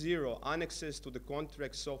 80 annexes to the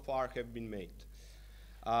contract so far have been made.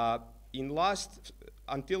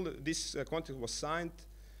 Until this contract was signed,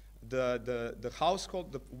 the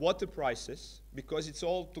household, the water prices, because it's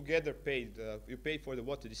all together paid. You pay for the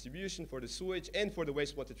water distribution, for the sewage, and for the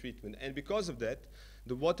wastewater treatment. And because of that,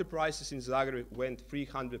 the water prices in Zagreb went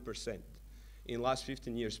 300% in the last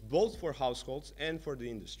 15 years, both for households and for the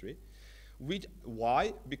industry.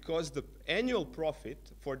 Why? Because the annual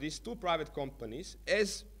profit for these 2 private companies,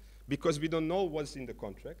 because we don't know what's in the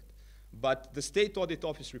contract, but the State Audit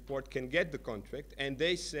Office report can get the contract, and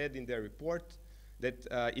they said in their report that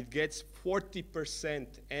it gets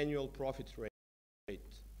 40% annual profit rate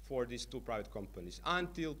for these 2 private companies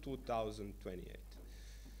until 2028.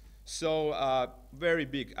 So very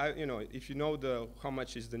big. If you know how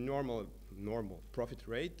much is the normal profit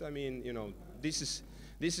rate, I mean, this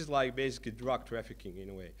is like basically drug trafficking in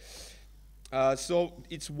a way. So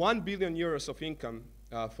it's 1 billion euros of income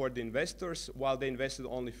for the investors, while they invested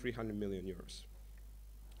only 300 million euros.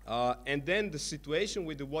 And then the situation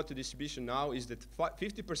with the water distribution now is that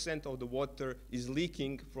 50% of the water is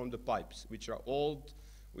leaking from the pipes, which are old,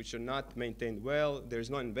 which are not maintained well. There's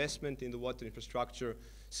no investment in the water infrastructure.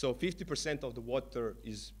 So 50% of the water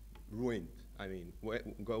is ruined. I mean,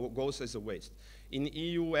 goes as a waste. In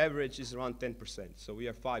EU, average is around 10%. So we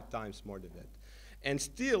are 5 times more than that. And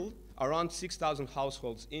still, around 6,000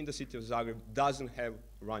 households in the city of Zagreb doesn't have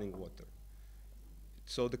running water.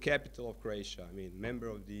 So the capital of Croatia, I mean, member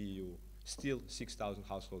of the EU, Still 6,000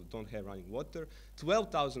 households don't have running water.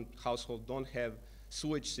 12,000 households don't have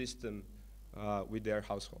sewage system with their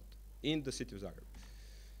household in the city of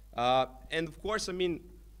Zagreb. And of course, I mean,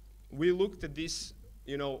 we looked at this,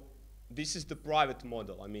 you know, this is the private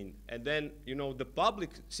model, I mean, and then, you know, the public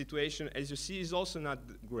situation, as you see, is also not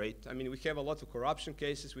great. I mean, we have a lot of corruption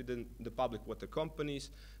cases within the public water companies.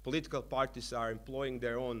 Political parties are employing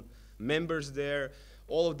their own members there.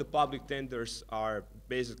 All of the public tenders are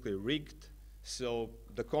basically rigged. So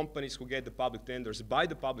the companies who get the public tenders by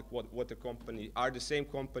the public water company are the same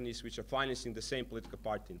companies which are financing the same political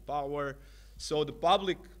party in power. So the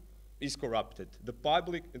public is corrupted. The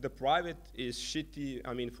private is shitty,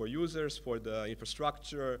 I mean, for users, for the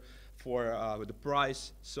infrastructure, for the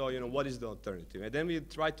price. So, you know, what is the alternative? And then we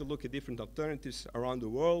try to look at different alternatives around the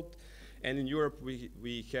world. And in Europe,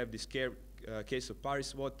 we have this case of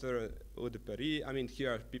Paris Water, Eau de Paris. I mean,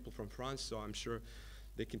 here are people from France, so I'm sure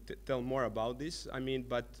they can tell more about this. I mean,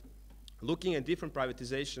 but looking at different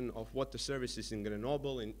privatization of water services in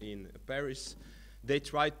Grenoble, in Paris, they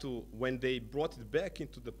tried to, when they brought it back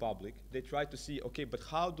into the public, they tried to see, okay, but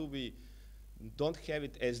how do we don't have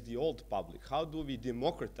it as the old public? How do we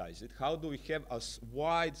democratize it? How do we have a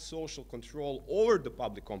wide social control over the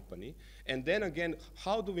public company? And then again,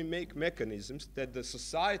 how do we make mechanisms that the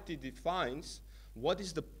society defines what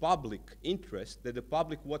is the public interest that the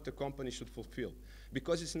public water company should fulfill?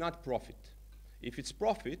 Because it's not profit. If it's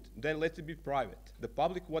profit, then let it be private. The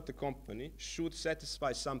public water company should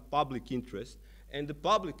satisfy some public interest, and the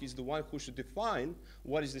public is the one who should define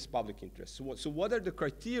what is this public interest. So what are the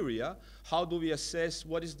criteria? How do we assess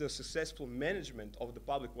what is the successful management of the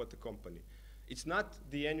public water company? It's not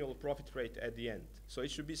the annual profit rate at the end. So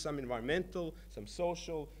it should be some environmental, some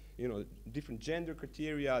social, you know, different gender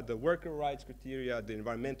criteria, the worker rights criteria, the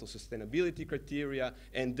environmental sustainability criteria,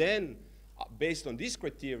 and then based on these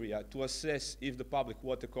criteria to assess if the public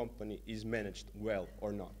water company is managed well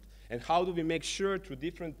or not. And how do we make sure through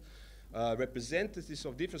different representatives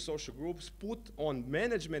of different social groups put on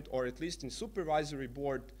management or at least in supervisory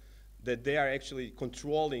board that they are actually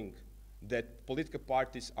controlling that political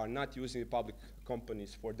parties are not using the public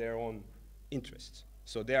companies for their own interests.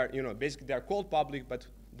 So they are, you know, basically they are called public, but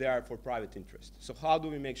they are for private interest. So how do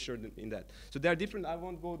we make sure that in that? So there are different, I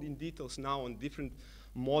won't go in details now on different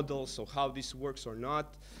models of how this works or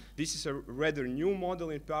not. This is a rather new model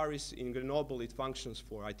in Paris. In Grenoble, it functions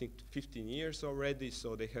for, I think, 15 years already,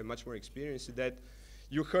 so they have much more experience in that.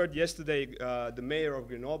 You heard yesterday the mayor of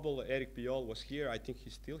Grenoble, Eric Piolle, was here. I think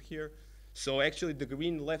he's still here. So actually, the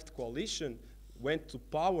Green Left coalition went to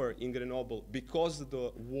power in Grenoble because of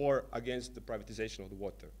the war against the privatization of the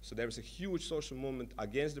water. So there was a huge social movement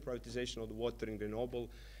against the privatization of the water in Grenoble,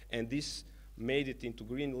 and this made it into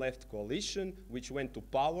Green Left coalition, which went to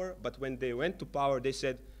power. But when they went to power, they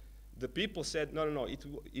said, the people said, no, no, no,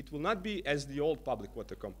 it will not be as the old public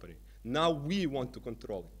water company. Now we want to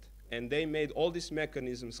control it. And they made all these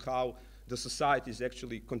mechanisms how the society is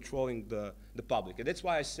actually controlling the public. And that's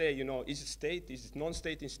why I say, you know, is it state, is it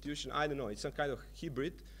non-state institution? I don't know, it's some kind of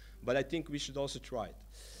hybrid, but I think we should also try it.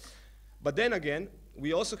 But then again,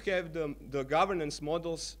 we also have the governance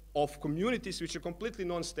models of communities which are completely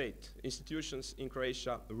non-state institutions in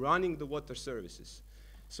Croatia running the water services.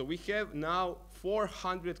 So we have now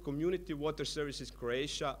 400 community water services in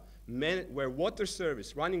Croatia where water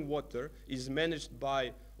service, running water, is managed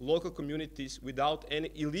by local communities without any,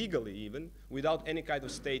 illegally even, without any kind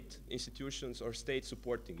of state institutions or state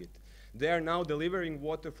supporting it. They are now delivering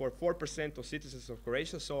water for 4% of citizens of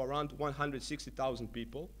Croatia, so around 160,000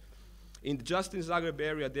 people. Just in Zagreb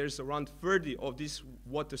area, there's around 30 of these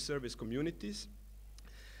water service communities.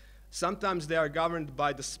 Sometimes they are governed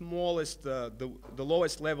by the smallest, the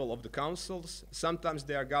lowest level of the councils. Sometimes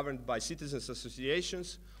they are governed by citizens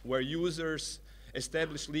associations, where users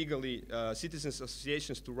establish legally citizens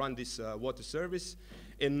associations to run this water service.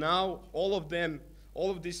 And now all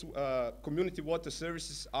of these community water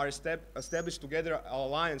services are established together an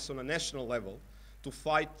alliance on a national level to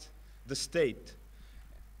fight the state.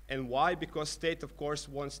 And why? Because state, of course,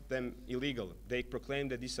 wants them illegal. They proclaim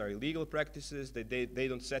that these are illegal practices, that they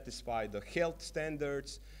don't satisfy the health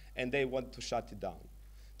standards, and they want to shut it down.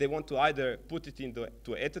 They want to either put it into,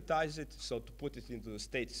 to etatize it, so to put it into the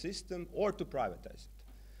state system, or to privatize it.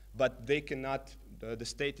 But they cannot, the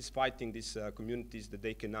state is fighting these communities that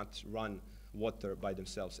they cannot run water by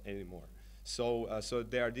themselves anymore. So, so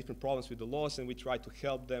there are different problems with the laws, and we try to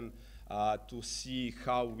help them to see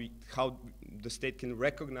how the state can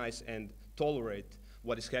recognize and tolerate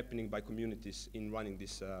what is happening by communities in running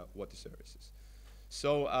these water services.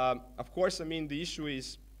 So, of course, I mean, the issue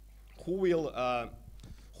is who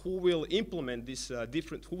who will implement this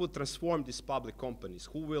who will transform these public companies,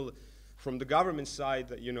 who will, from the government side,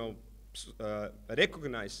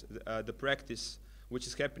 recognize the practice which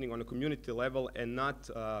is happening on a community level and not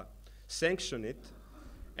sanction it.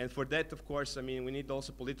 And for that, of course, I mean, we need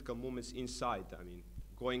also political movements inside, I mean,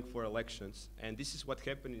 going for elections. And this is what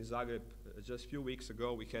happened in Zagreb just a few weeks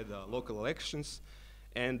ago. We had local elections,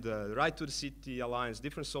 and Right to the City Alliance,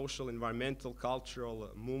 different social, environmental, cultural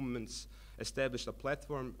movements established a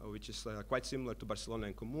platform which is quite similar to Barcelona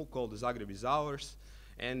and Comú, called the Zagreb is Ours.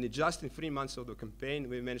 And just in 3 months of the campaign,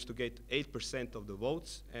 we managed to get 8% of the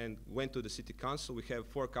votes and went to the city council. We have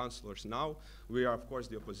 4 councillors now. We are, of course,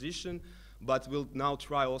 the opposition, but we'll now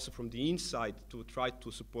try also from the inside to try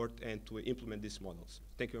to support and to implement these models.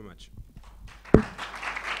 Thank you very much.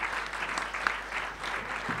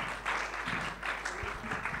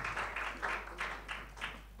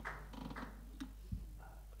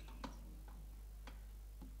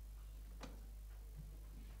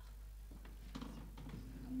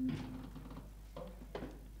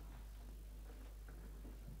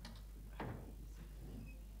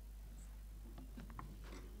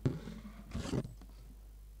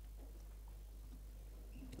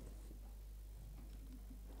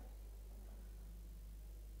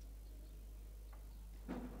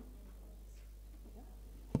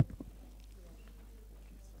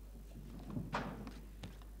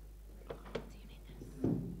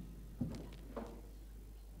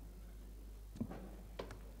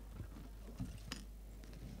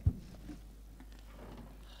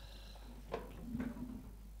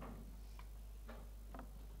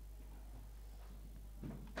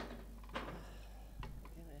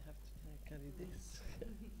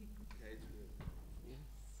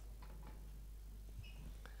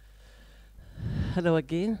 Hello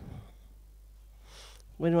again.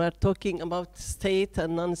 When we are talking about state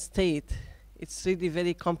and non-state, it's really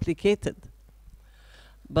very complicated.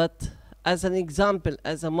 But as an example,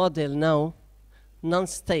 as a model now,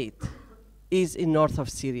 non-state is in north of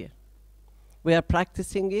Syria. We are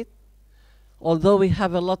practicing it, although we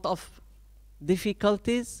have a lot of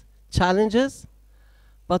difficulties, challenges,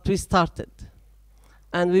 but we started,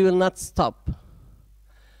 and we will not stop.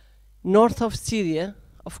 North of Syria,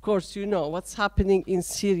 of course, you know what's happening in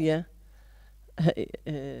Syria.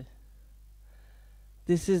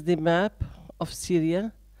 This is the map of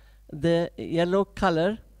Syria. The yellow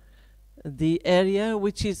color, the area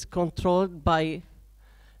which is controlled by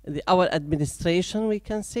our administration, we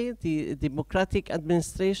can say, the democratic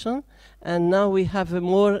administration. And now we have a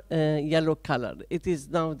more yellow color. It is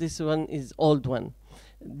now, this one is old one.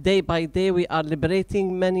 Day by day, we are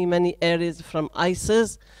liberating many, many areas from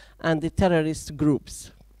ISIS and the terrorist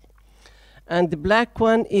groups. And the black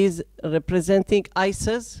one is representing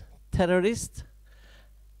ISIS, terrorists,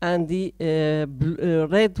 and the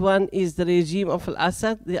red one is the regime of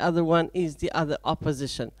Al-Assad, the other one is the other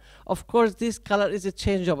opposition. Of course, this color is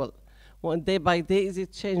changeable. One day by day is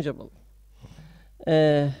it changeable.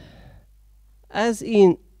 As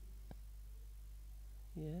in,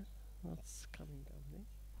 yeah, what's coming up here?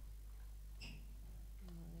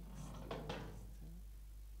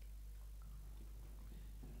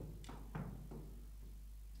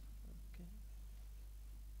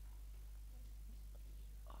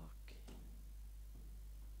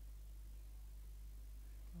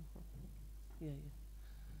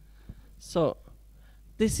 So,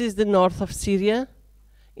 this is the north of Syria.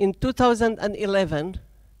 In 2011,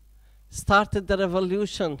 started the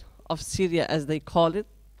revolution of Syria, as they call it.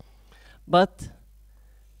 But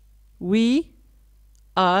we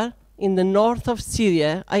are in the north of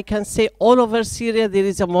Syria. I can say all over Syria there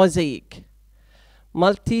is a mosaic.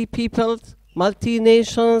 Multi-peoples,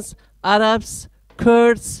 multi-nations, Arabs,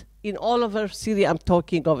 Kurds, in all over Syria I'm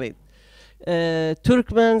talking of it.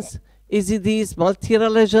 Turkmens, Yazidis,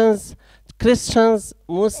 multi-religions, Christians,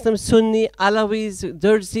 Muslims, Sunni, Alawis,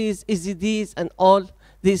 Derzis, Yazidis, and all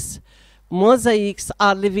these mosaics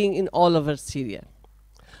are living in all over Syria.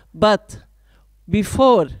 But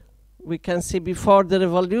before, we can say before the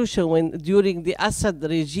revolution, when during the Assad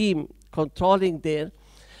regime controlling there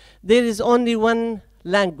is only one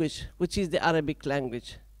language, which is the Arabic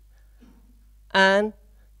language. And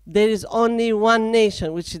there is only one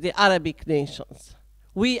nation, which is the Arabic nations.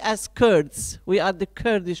 We as Kurds, we are the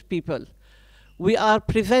Kurdish people. We are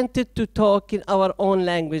prevented to talk in our own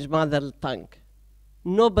language, mother tongue.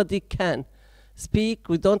 Nobody can speak.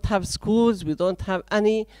 We don't have schools. We don't have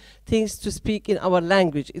any things to speak in our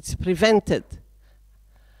language. It's prevented.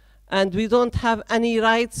 And we don't have any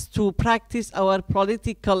rights to practice our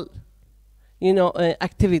political,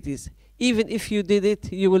 activities. Even if you did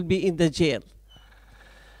it, you will be in the jail.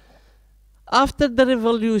 After the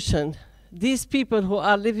revolution, these people who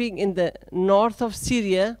are living in the north of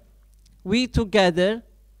Syria, we together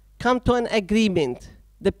come to an agreement.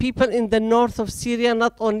 The people in the north of Syria,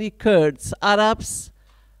 not only Kurds, Arabs,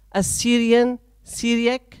 Assyrian,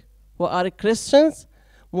 Syriac, who are Christians,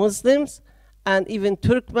 Muslims, and even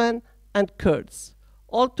Turkmen and Kurds.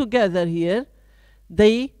 All together here,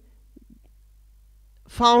 they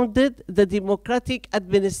founded the democratic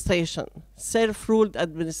administration, self-ruled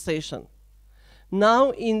administration.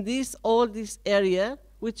 Now in all this area,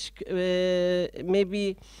 which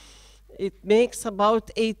maybe it makes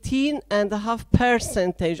about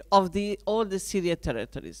 18.5% of all the Syria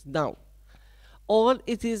territories now.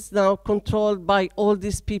 It is now controlled by all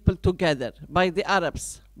these people together, by the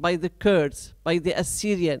Arabs, by the Kurds, by the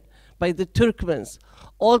Assyrian, by the Turkmens.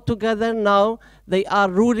 All together now, they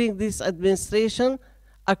are ruling this administration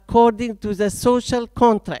according to the social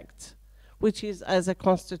contract, which is as a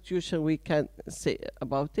constitution we can say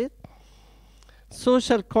about it.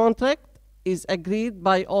 Social contract is agreed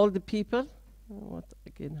by all the people. What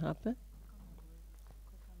again happened?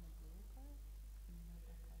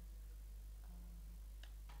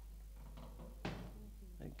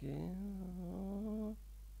 Again.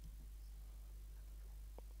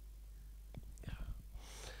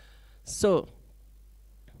 So,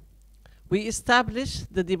 we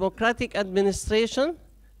established the democratic administration,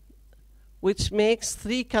 which makes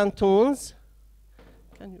 3 cantons.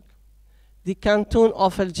 The canton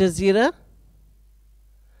of Al Jazeera,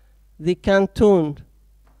 the canton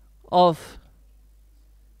of,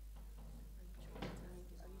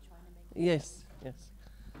 yes,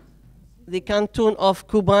 the canton of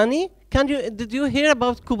Kobani. Did you hear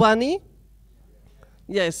about Kobani?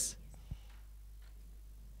 Yes.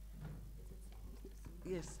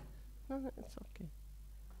 Yes. No, it's okay.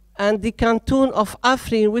 And the canton of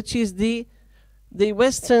Afrin, which is the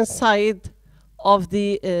western side of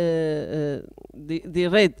the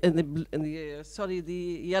red and the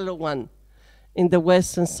yellow one in the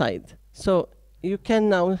western side. So you can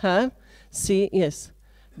now see, yes,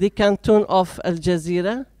 the canton of Al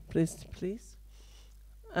Jazeera, please,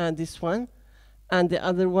 and this one, and the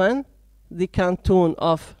other one, the canton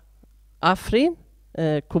of Afrin,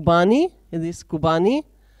 Kobani, it is Kobani,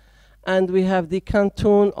 and we have the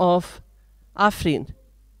canton of Afrin,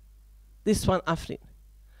 this one, Afrin.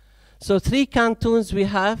 So 3 cantons we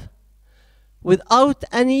have without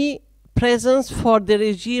any presence for the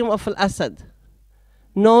regime of Al-Assad.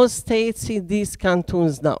 No states in these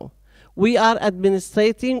cantons now. We are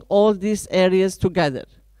administrating all these areas together.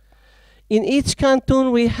 In each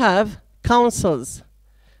canton we have councils,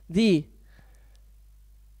 the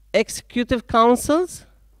executive councils,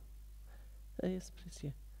 yes, please,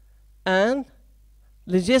 yeah, and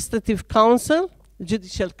legislative council,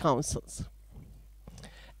 judicial councils.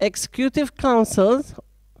 Executive councils,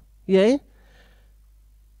 yeah.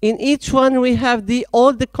 In each one we have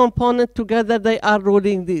all the components together, they are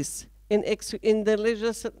ruling this. In the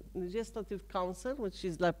legislative council, which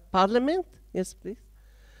is like parliament, yes please.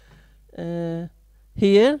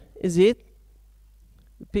 Here is it.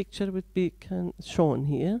 The picture would be shown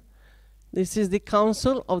here. This is the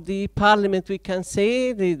council of the parliament, we can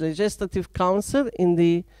say, the legislative council in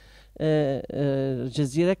the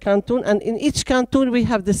Jazeera canton, and in each canton we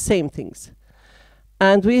have the same things.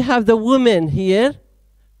 And we have the women here,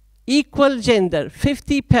 equal gender,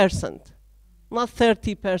 50%, not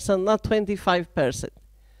 30%, not 25%,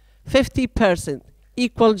 50%,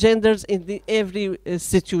 equal genders in every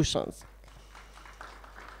institutions.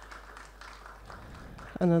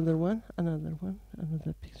 Another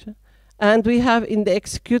picture. And we have in the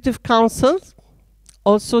executive councils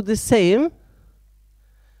also the same,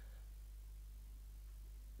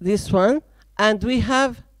 this one, and we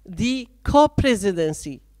have the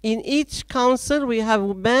co-presidency. In each council we have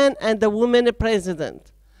a man and a woman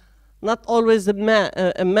president, not always a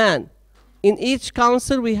man. In each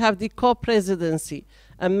council we have the co-presidency.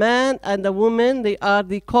 A man and a woman, they are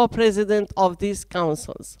the co-president of these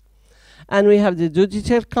councils. And we have the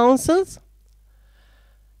judicial councils.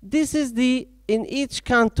 This is in each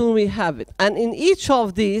canton we have it. And in each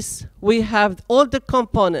of these, we have all the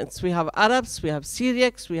components. We have Arabs, we have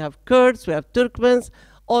Syriacs, we have Kurds, we have Turkmens,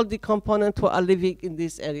 all the components who are living in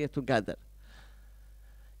this area together.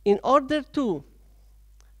 In order to,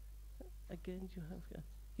 again you have,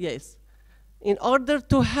 yes. In order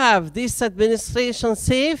to have this administration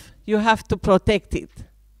safe, you have to protect it.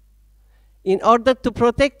 In order to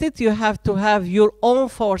protect it, you have to have your own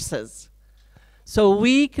forces. So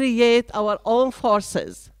we create our own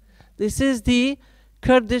forces. This is the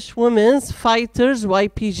Kurdish women's fighters,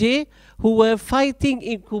 YPG, who were fighting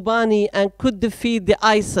in Kobani and could defeat the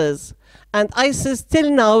ISIS. And ISIS, till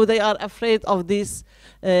now, they are afraid of this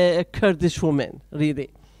Kurdish woman,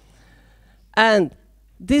 really. And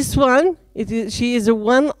this one, she is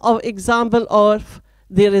one of example of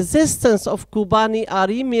the resistance of Kobani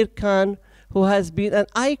Ari Mir Khan, who has been an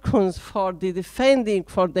icon for the defending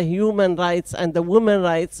for the human rights and the women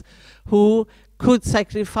rights, who could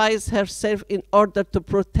sacrifice herself in order to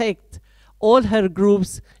protect all her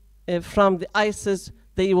groups from the ISIS.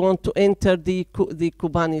 They want to enter the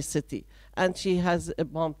Kobani city. And she has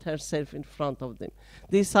bombed herself in front of them.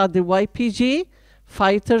 These are the YPG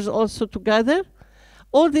fighters also together.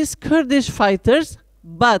 All these Kurdish fighters,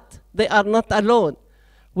 but they are not alone.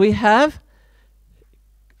 We have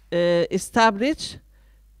established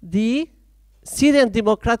the Syrian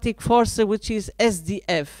Democratic Forces, which is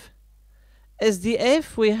SDF.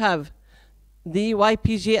 SDF, we have the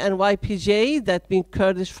YPG and YPJ, that mean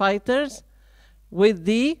Kurdish fighters, with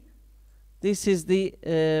this is the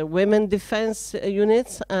women defense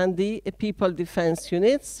units and the people defense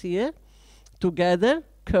units here, together,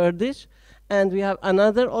 Kurdish. And we have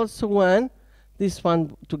another also one, this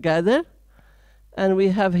one together. And we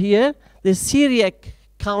have here the Syriac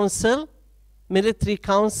Council, military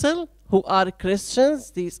council, who are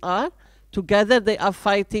Christians, these are. Together they are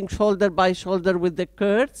fighting shoulder by shoulder with the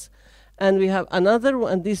Kurds. And we have another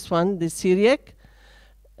one, this one, the Syriac.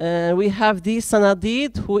 We have the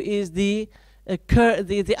Sanadid, who is the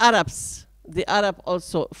Arabs, the Arab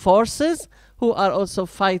also forces, who are also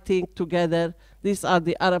fighting together. These are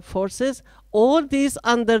the Arab forces. All these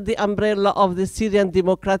under the umbrella of the Syrian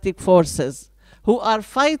Democratic Forces, who are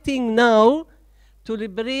fighting now to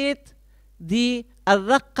liberate the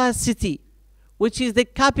Al-Raqqa city, which is the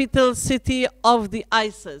capital city of the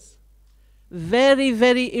ISIS. Very,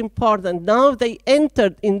 very important. Now they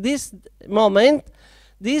entered in this moment,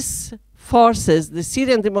 these forces, the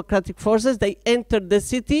Syrian Democratic Forces, they entered the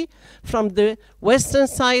city from the western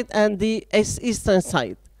side and the eastern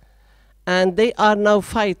side. And they are now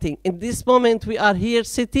fighting. In this moment we are here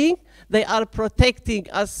sitting, they are protecting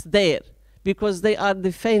us there, because they are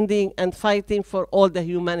defending and fighting for all the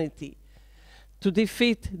humanity. To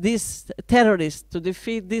defeat these terrorists, to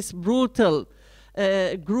defeat these brutal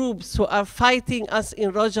groups who are fighting us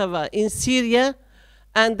in Rojava, in Syria,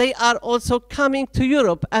 and they are also coming to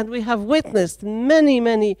Europe. And we have witnessed many,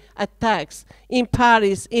 many attacks in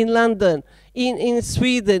Paris, in London, in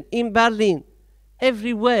Sweden, in Berlin,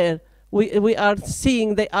 everywhere. We are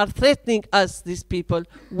seeing they are threatening us, these people.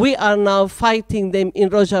 We are now fighting them in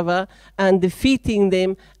Rojava and defeating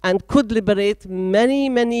them, and could liberate many,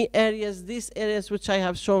 many areas, these areas which I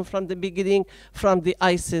have shown from the beginning, from the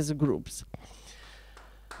ISIS groups.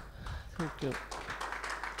 Thank you.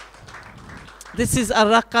 This is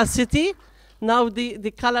Al-Raqqa city. Now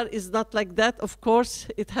the color is not like that. Of course,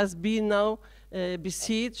 it has been now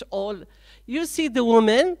besieged all. You see the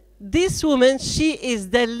woman. This woman, she is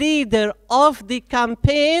the leader of the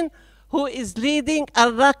campaign who is leading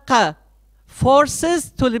Al-Raqqa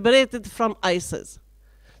forces to liberate it from ISIS.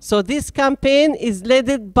 So this campaign is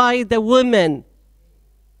led by the women,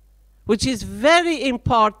 which is very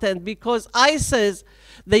important, because ISIS,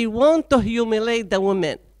 they want to humiliate the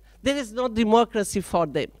women. There is no democracy for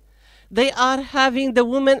them. They are having the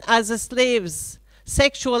women as slaves,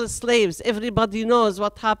 sexual slaves. Everybody knows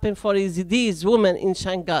what happened for these women in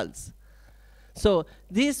Shangals. So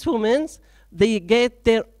these women, they get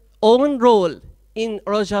their own role in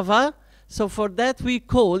Rojava. So for that we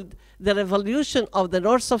called the revolution of the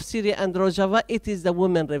north of Syria and Rojava, it is the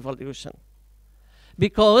women revolution.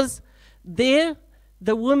 Because there,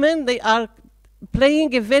 the women, they are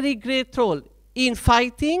playing a very great role in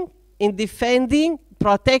fighting, in defending,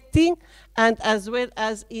 protecting, and as well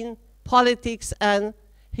as in politics. And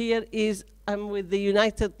here is, I'm with the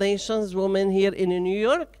United Nations women here in New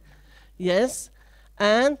York, yes.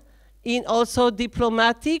 And in also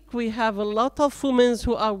diplomatic, we have a lot of women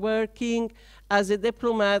who are working as a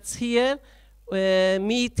diplomats here,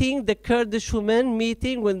 meeting, the Kurdish women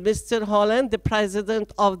meeting with Mr. Holland, the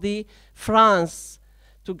president of the France,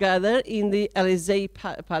 together in the Elysee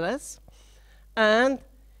Palace. And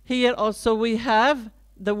here also we have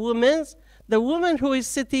the woman who is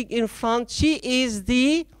sitting in front. She is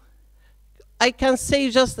the, I can say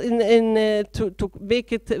just to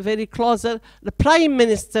make it very closer, the Prime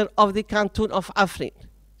Minister of the Canton of Afrin.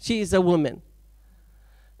 She is a woman.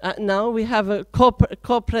 Now we have a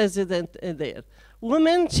co-president there.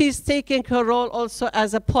 Woman, she's taking her role also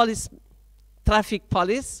as a police, traffic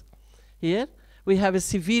police. Here we have a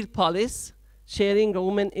civil police, sharing a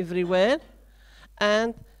woman everywhere.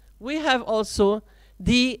 And we have also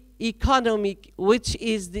the economic, which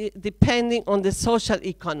is depending on the social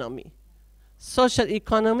economy. social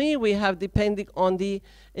economy, we have depending on the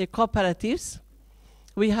cooperatives.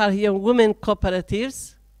 We have here women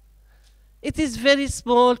cooperatives. It is very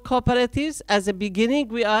small cooperatives. As a beginning,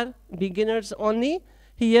 we are beginners only.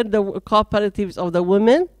 Here, the cooperatives of the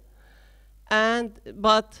women.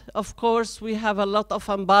 But of course, we have a lot of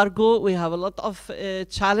embargo. We have a lot of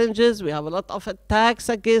challenges. We have a lot of attacks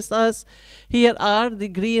against us. Here are the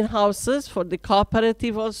greenhouses for the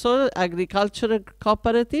cooperative also, agricultural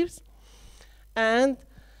cooperatives. And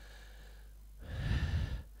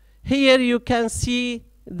here you can see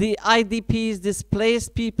the IDPs,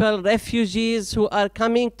 displaced people, refugees who are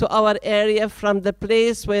coming to our area from the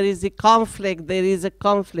place where is the conflict. There is a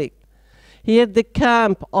conflict. Here the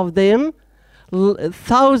camp of them,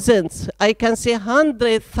 thousands, I can say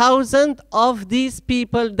 100,000 of these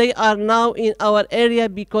people, they are now in our area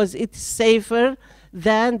because it's safer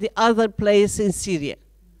than the other place in Syria.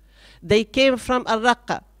 They came from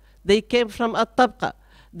Al-Raqqa, they came from Al-Tabqa,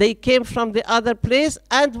 they came from the other place,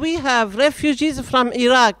 and we have refugees from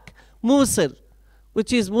Iraq, Mosul,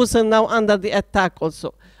 which is Mosul now under the attack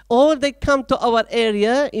also. All they come to our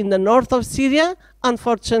area in the north of Syria.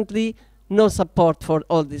 Unfortunately, no support for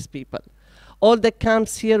all these people. All the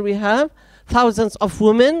camps here we have, thousands of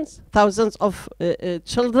women, thousands of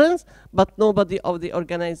children, but nobody of the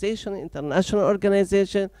organization, international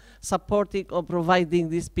organization, supporting or providing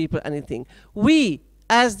these people anything. We,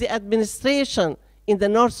 as the administration in the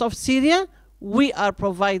north of Syria, we are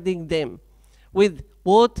providing them with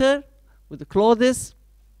water, with clothes,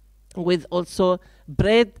 with also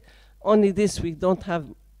bread. Only this, we don't have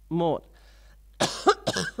more.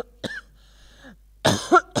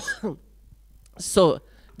 So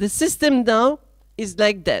the system now is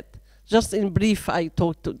like that. Just in brief, I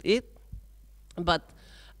talked to it. But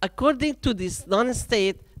according to this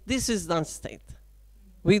non-state, this is non-state.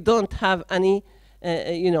 We don't have any,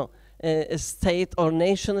 state or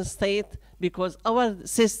nation state, because our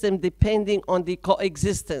system depending on the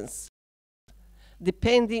coexistence,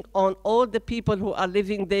 depending on all the people who are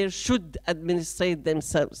living there should administrate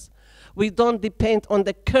themselves. We don't depend on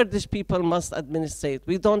the Kurdish people must administrate.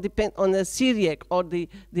 We don't depend on the Syriac or the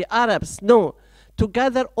Arabs. No.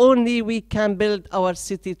 Together only we can build our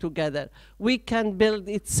city together. We can build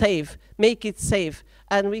it safe, make it safe,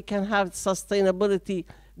 and we can have sustainability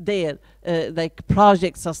there, like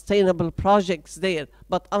projects, sustainable projects there.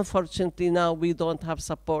 But unfortunately now we don't have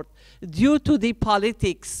support due to the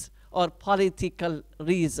politics or political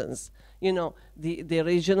reasons. You know, the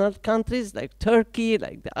regional countries like Turkey,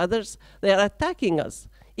 like the others, they are attacking us.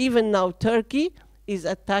 Even now Turkey is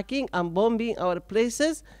attacking and bombing our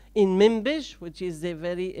places in Minbij, which is the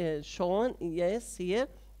very shown, yes, here.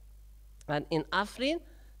 And in Afrin,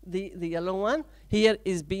 the yellow one, here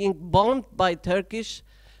is being bombed by Turkish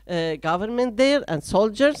government there and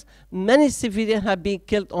soldiers. Many civilians have been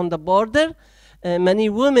killed on the border. Many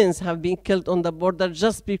women have been killed on the border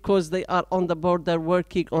just because they are on the border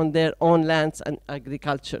working on their own lands and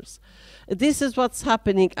agricultures. This is what's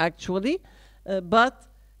happening actually. But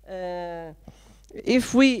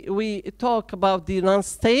if we talk about the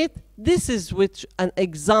non-state, this is an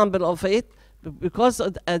example of it, because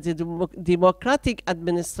of the democratic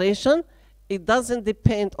administration, it doesn't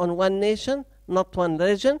depend on one nation, not one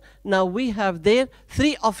region. Now we have there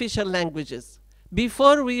 3 official languages.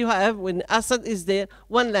 Before we have, when Assad is there,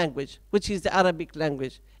 one language, which is the Arabic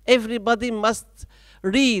language. Everybody must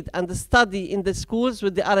read and study in the schools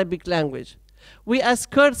with the Arabic language. We as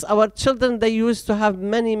Kurds, our children, they used to have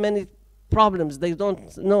many, many problems. They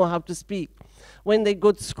don't know how to speak when they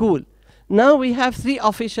go to school. Now we have 3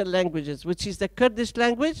 official languages, which is the Kurdish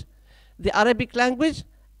language, the Arabic language,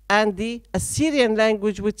 and the Assyrian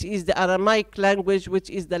language, which is the Aramaic language, which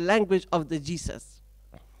is the language of the Jesus.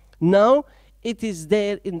 Now, it is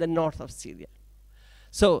there in the north of Syria.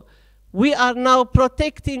 So we are now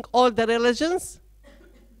protecting all the religions,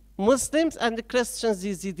 Muslims and the Christians,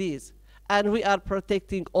 Yazidis, and we are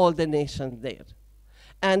protecting all the nations there.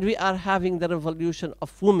 And we are having the revolution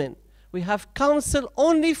of women. We have council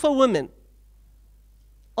only for women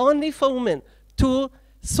to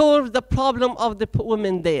solve the problem of the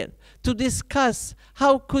women there, to discuss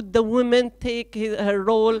how could the woman take her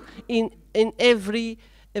role in every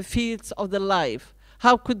fields of the life,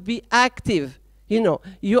 how could be active. You know,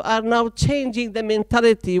 you are now changing the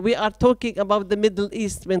mentality. We are talking about the Middle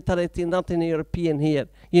East mentality, not in European here.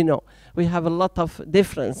 You know, we have a lot of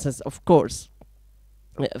differences, of course,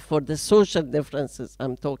 for the social differences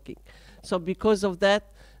I'm talking. So because of that,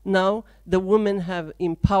 now the women have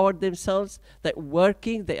empowered themselves, they're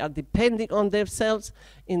working, they are depending on themselves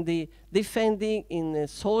in the defending, in the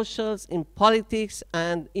socials, in politics,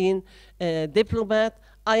 and in diplomat.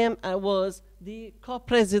 I was the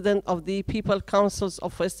co-president of the People Councils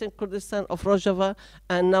of Western Kurdistan of Rojava,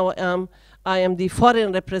 and now I am the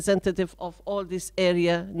foreign representative of all this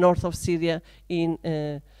area north of Syria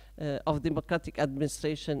of democratic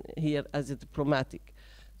administration here as a diplomatic.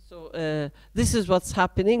 So this is what's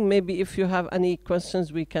happening. Maybe if you have any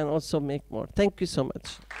questions, we can also make more. Thank you so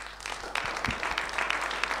much.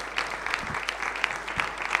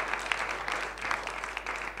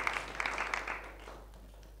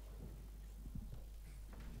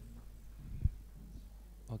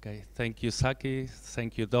 Okay, thank you, Saki.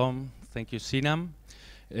 Thank you, Dom. Thank you, Sinam.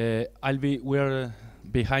 We're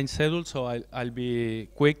behind schedule, so I'll be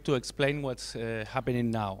quick to explain what's happening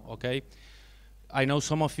now, okay? I know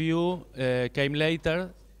some of you came later,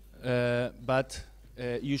 but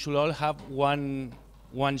you should all have one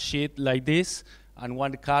sheet like this and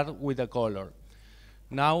one card with a color.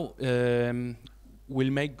 Now,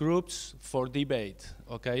 we'll make groups for debate,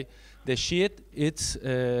 okay? The sheet, it's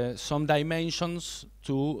some dimensions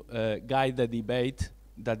to guide the debate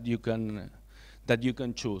that you can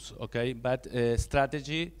choose, okay? But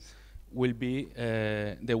strategy will be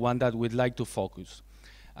the one that we'd like to focus.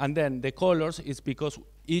 And then the colors is because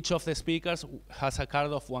each of the speakers has a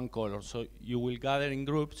card of one color, so you will gather in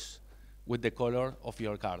groups with the color of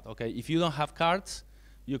your card, okay? If you don't have cards,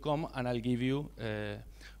 you come and I'll give you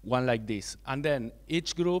one like this. And then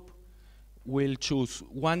each group will choose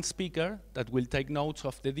one speaker that will take notes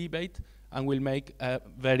of the debate and will make a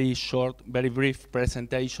very short, very brief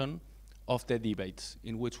presentation of the debates,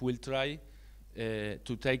 in which we'll try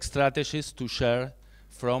to take strategies to share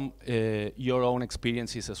from your own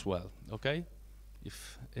experiences as well, okay?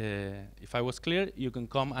 If I was clear, you can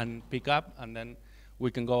come and pick up, and then we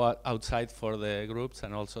can go outside for the groups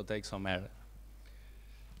and also take some air.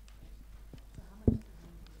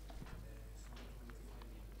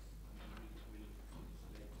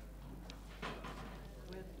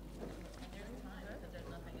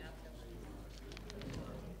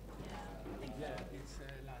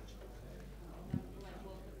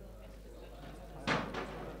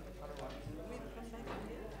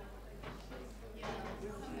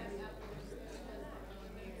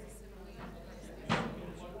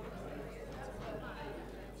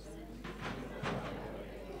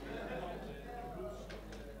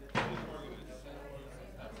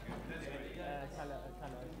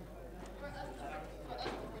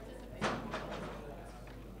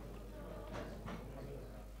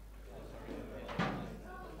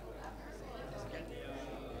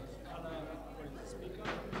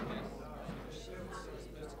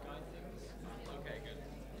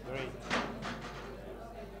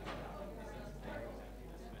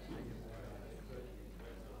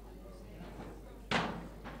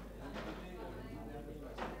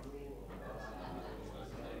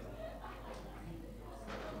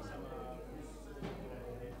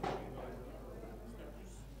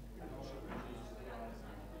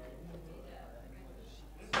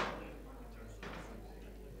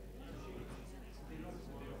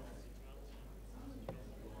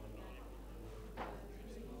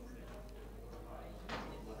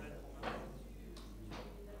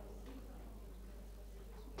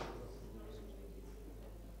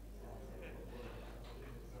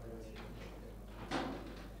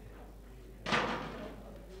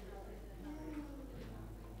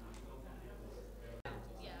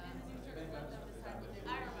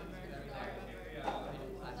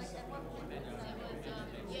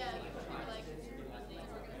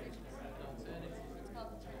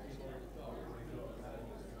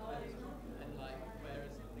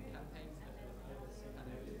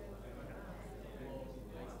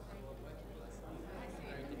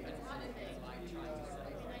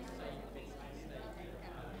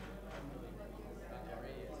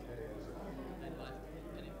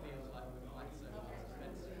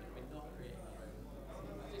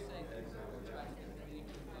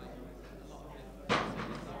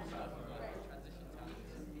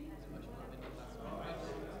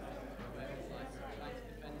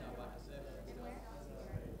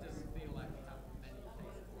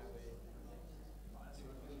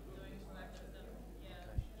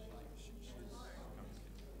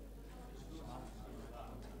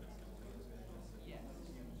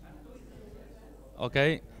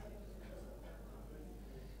 Okay.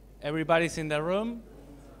 Everybody's in the room?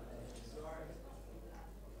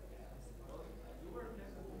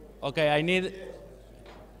 Okay, I need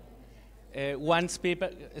one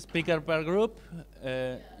speaker per group.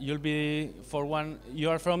 You'll be for one.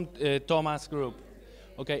 You are from Thomas' group.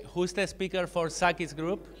 Okay, who's the speaker for Saki's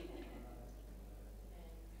group?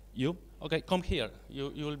 You? Okay, come here.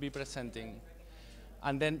 You will be presenting.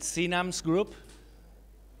 And then Sinam's group.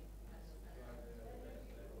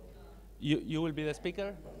 You will be the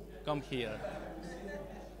speaker? Come here.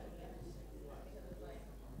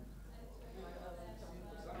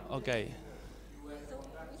 Okay.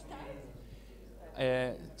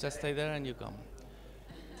 Just stay there and you come.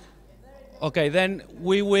 Okay, then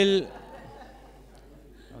we will.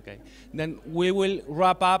 Okay, then we will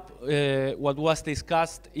wrap up what was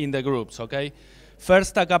discussed in the groups. Okay,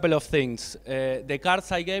 first a couple of things. The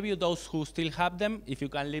cards I gave you, those who still have them, if you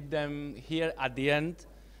can leave them here at the end.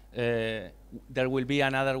 There will be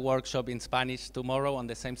another workshop in Spanish tomorrow on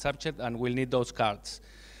the same subject, and we'll need those cards.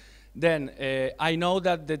 Then, I know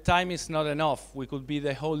that the time is not enough. We could be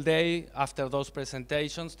the whole day after those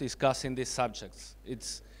presentations discussing these subjects.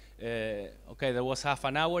 It's, okay, there was half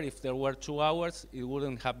an hour. If there were 2 hours, it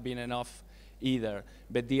wouldn't have been enough either.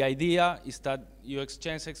 But the idea is that you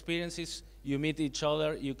exchange experiences, you meet each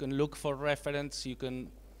other, you can look for reference, you can,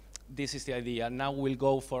 this is the idea. Now we'll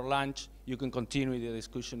go for lunch, you can continue the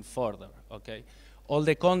discussion further, okay? All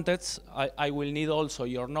the contents, I will need also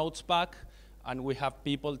your notes back, and we have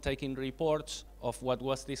people taking reports of what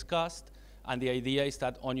was discussed, and the idea is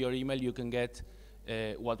that on your email you can get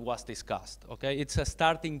what was discussed, okay? It's a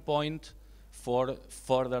starting point for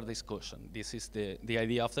further discussion. This is the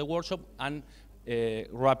idea of the workshop, and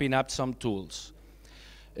wrapping up some tools.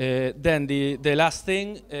 Then the last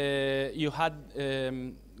thing, you had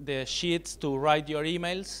the sheets to write your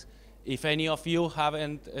emails. If any of you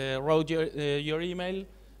haven't wrote your email,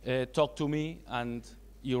 talk to me and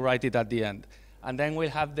you write it at the end. And then we'll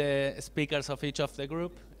have the speakers of each of the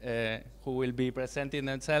group who will be presenting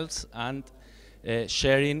themselves and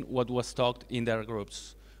sharing what was talked in their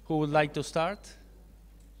groups. Who would like to start?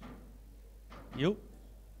 You?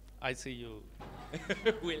 I see you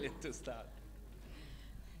willing to start.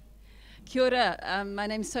 Kia ora. My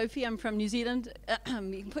name's Sophie. I'm from New Zealand.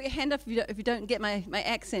 You can put your hand up if you don't get my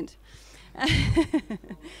accent.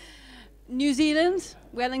 New Zealand,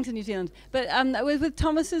 Wellington, New Zealand. But I was with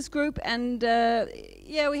Thomas's group, and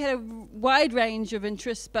yeah, we had a wide range of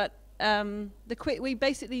interests. But we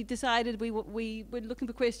basically decided we were looking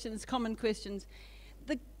for questions, common questions.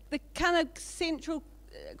 The kind of central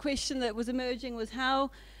question that was emerging was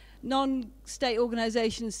how non-state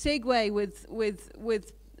organisations segue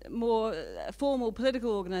with more formal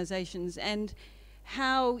political organisations, and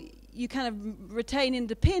how you kind of retain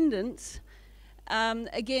independence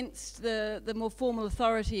against the more formal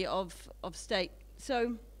authority of state.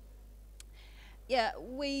 So, yeah,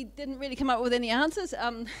 we didn't really come up with any answers,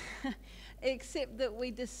 except that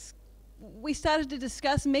we started to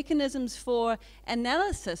discuss mechanisms for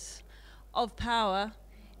analysis of power,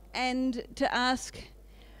 and to ask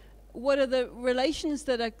what are the relations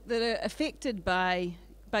that are affected by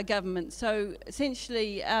government. So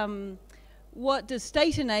essentially, what does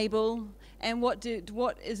state enable, and what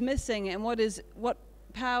is missing, and what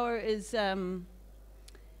power is who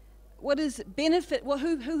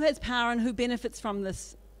has power and who benefits from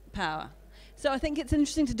this power. So I think it's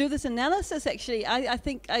interesting to do this analysis. Actually, I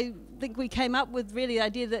think we came up with really the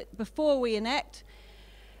idea that before we enact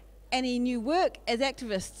any new work as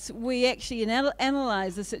activists, we actually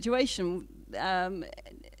analyze the situation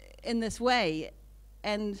in this way,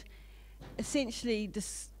 and essentially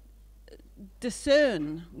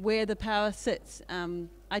discern where the power sits.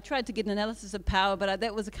 I tried to get an analysis of power, but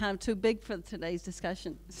that was kind of too big for today's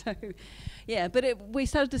discussion. So, yeah, but we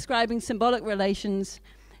started describing symbolic relations,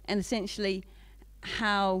 and essentially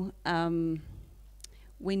how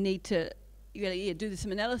we need to really do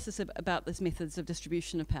some analysis about these methods of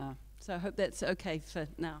distribution of power. So I hope that's okay for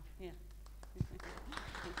now. Yeah.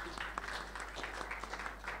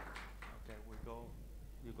 Okay,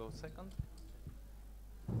 you go second.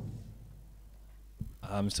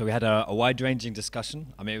 So we had a wide-ranging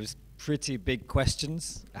discussion. I mean, it was pretty big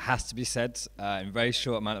questions, it has to be said, in a very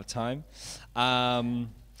short amount of time. And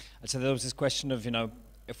so there was this question of,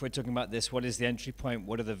 if we're talking about this, what is the entry point?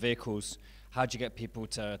 What are the vehicles? How do you get people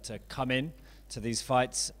to come in to these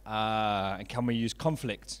fights? And can we use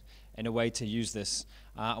conflict in a way to use this?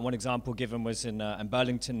 And one example given was in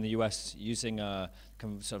Burlington, in the US, using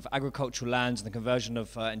sort of agricultural lands and the conversion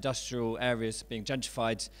of industrial areas being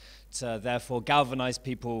gentrified to therefore galvanize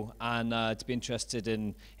people and to be interested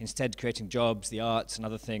in instead creating jobs, the arts and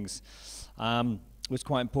other things was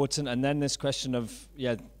quite important. And then this question of,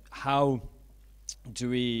 how do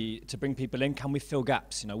we, to bring people in, can we fill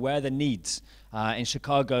gaps? Where are the needs? In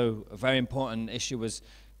Chicago, a very important issue was,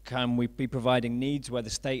 can we be providing needs where the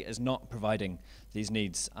state is not providing these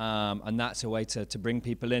needs? And that's a way to bring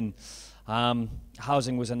people in.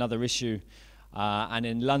 Housing was another issue. And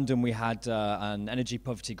in London, we had an energy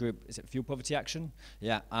poverty group. Is it Fuel Poverty Action?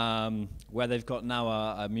 Yeah, where they've got now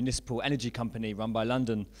a municipal energy company run by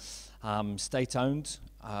London, state-owned.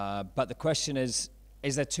 But the question is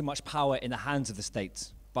there too much power in the hands of the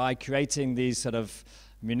state? By creating these sort of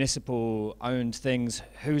municipal-owned things,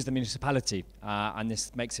 who's the municipality? And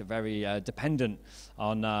this makes it very dependent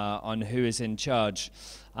on who is in charge.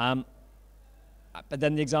 But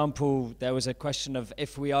then the example, there was a question of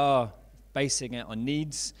if we are basing it on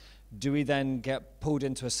needs, do we then get pulled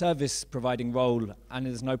into a service providing role and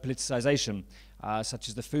there's no politicization, such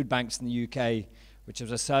as the food banks in the UK, which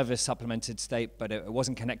was a service supplemented state, but it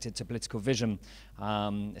wasn't connected to political vision.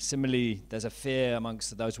 Similarly, there's a fear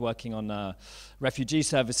amongst those working on refugee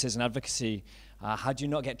services and advocacy. How do you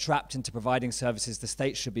not get trapped into providing services the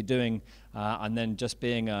state should be doing and then just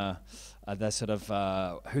being the sort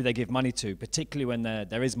of who they give money to, particularly when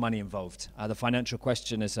there is money involved? The financial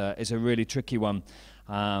question is a really tricky one.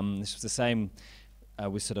 This was the same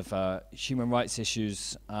with sort of human rights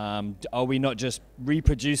issues. Are we not just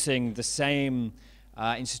reproducing the same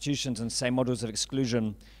institutions and same models of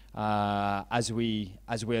exclusion as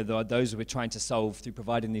we're those we're trying to solve through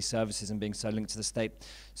providing these services and being so linked to the state?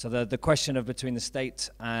 So the question of between the state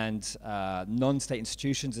and non-state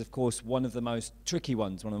institutions is, of course, one of the most tricky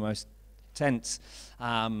ones, one of the most tense.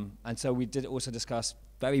 And so we did also discuss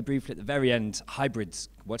very briefly at the very end, hybrids.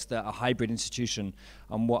 What's a hybrid institution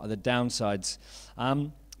and what are the downsides?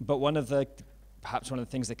 But perhaps one of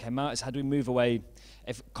the things that came out is how do we move away,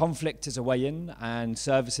 if conflict is a way in and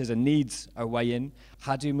services and needs are a way in,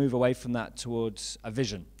 how do we move away from that towards a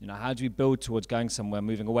vision? You know, how do we build towards going somewhere,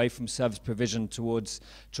 moving away from service provision towards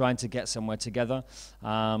trying to get somewhere together?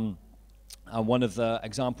 One of the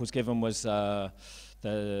examples given was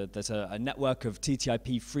there's a network of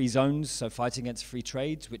TTIP-free zones, so fighting against free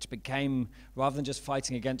trade, which became, rather than just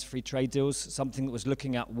fighting against free trade deals, something that was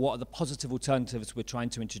looking at what are the positive alternatives we're trying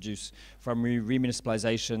to introduce, from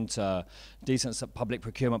remunicipalization to decent public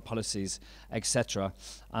procurement policies, etc.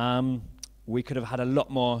 We could have had a lot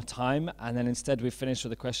more time, and then instead we finished with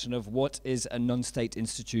the question of what is a non-state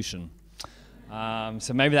institution?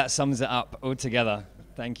 So maybe that sums it up altogether.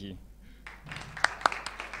 Thank you.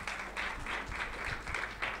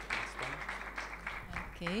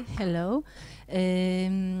 Okay, hello.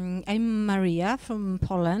 I'm Maria from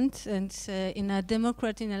Poland, and in a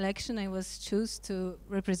democratic election I was chosen to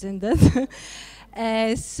represent that.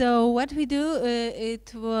 So what we do,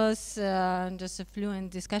 it was just a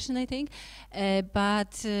fluent discussion, I think,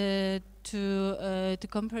 but to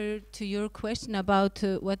compare to your question about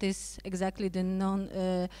what is exactly the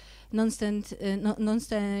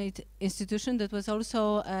non-state institution, that was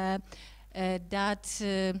also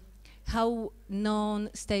how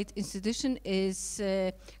non-state institution is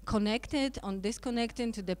connected or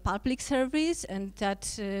disconnected to the public service, and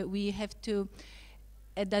that we have to,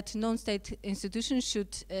 that non-state institution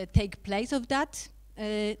should take place of that,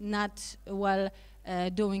 not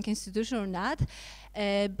doing institution or not.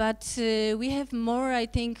 But we have more, I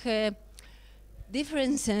think,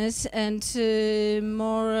 differences and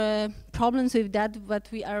more problems with that. But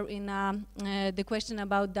we are in the question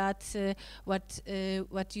about that,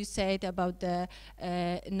 what you said about the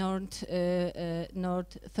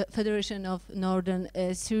Federation of Northern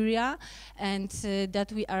Syria, and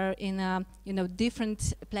that we are in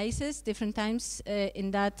different places, different times.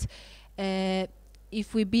 In that,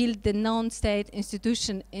 if we build the non-state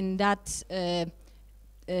institution in that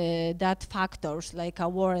that factors like a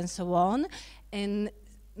war and so on. And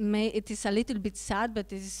it is a little bit sad,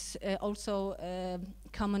 but it is also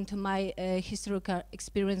common to my historical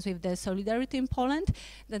experience with the Solidarity in Poland,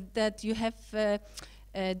 that you have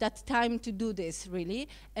that time to do this, really.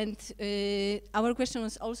 And our question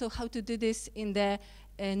was also how to do this in the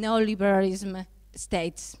neoliberalism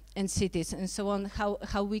states and cities and so on,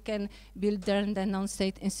 how we can build there the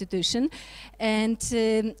non-state institution. And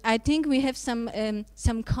I think we have some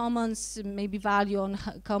commons, maybe value on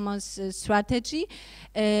commons strategy.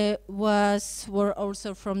 Were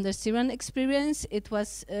also from the Syrian experience. It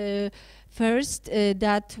was first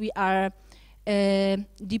that we are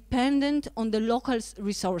dependent on the local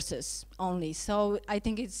resources only. So I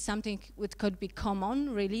think it's something which could be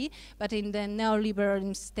common, really, but in the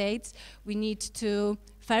neoliberal states, we need to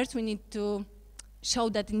show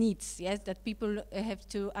that needs, yes, that people have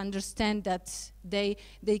to understand that they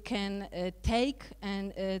can take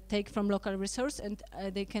from local resource, and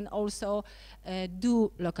they can also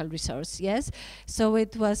do local resource, yes. So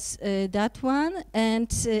it was that one,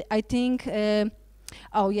 and I think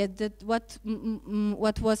what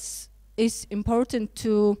is important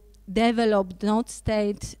to develop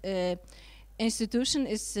non-state institution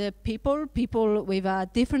is people with a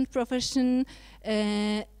different profession,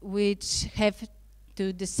 which have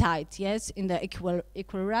to decide, yes, in the equal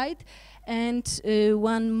right. And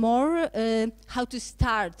one more, how to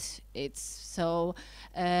start it. So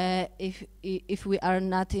if we are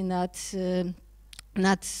not in that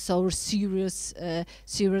not so serious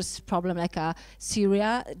problem like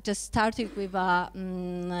Syria, just starting with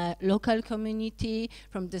a local community,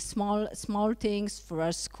 from the small things for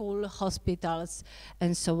our school, hospitals,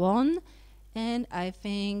 and so on. And I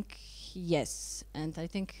think yes, and I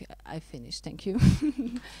think I finished. Thank you.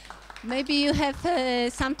 Maybe you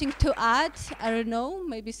have something to add. I don't know.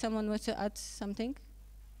 Maybe someone wants to add something.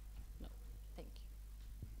 No, thank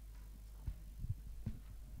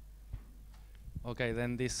you. Okay,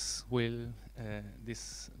 then this will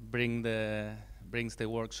brings the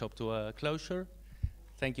workshop to a closure.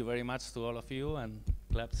 Thank you very much to all of you, and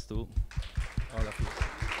claps to all of you.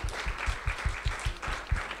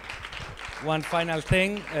 One final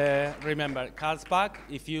thing, remember, Carlsbad,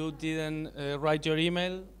 if you didn't write your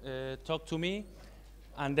email, talk to me.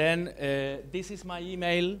 And then this is my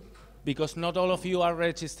email, because not all of you are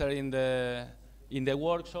registered in the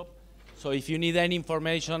workshop. So if you need any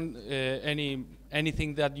information,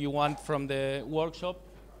 anything that you want from the workshop,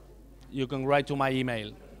 you can write to my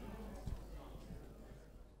email.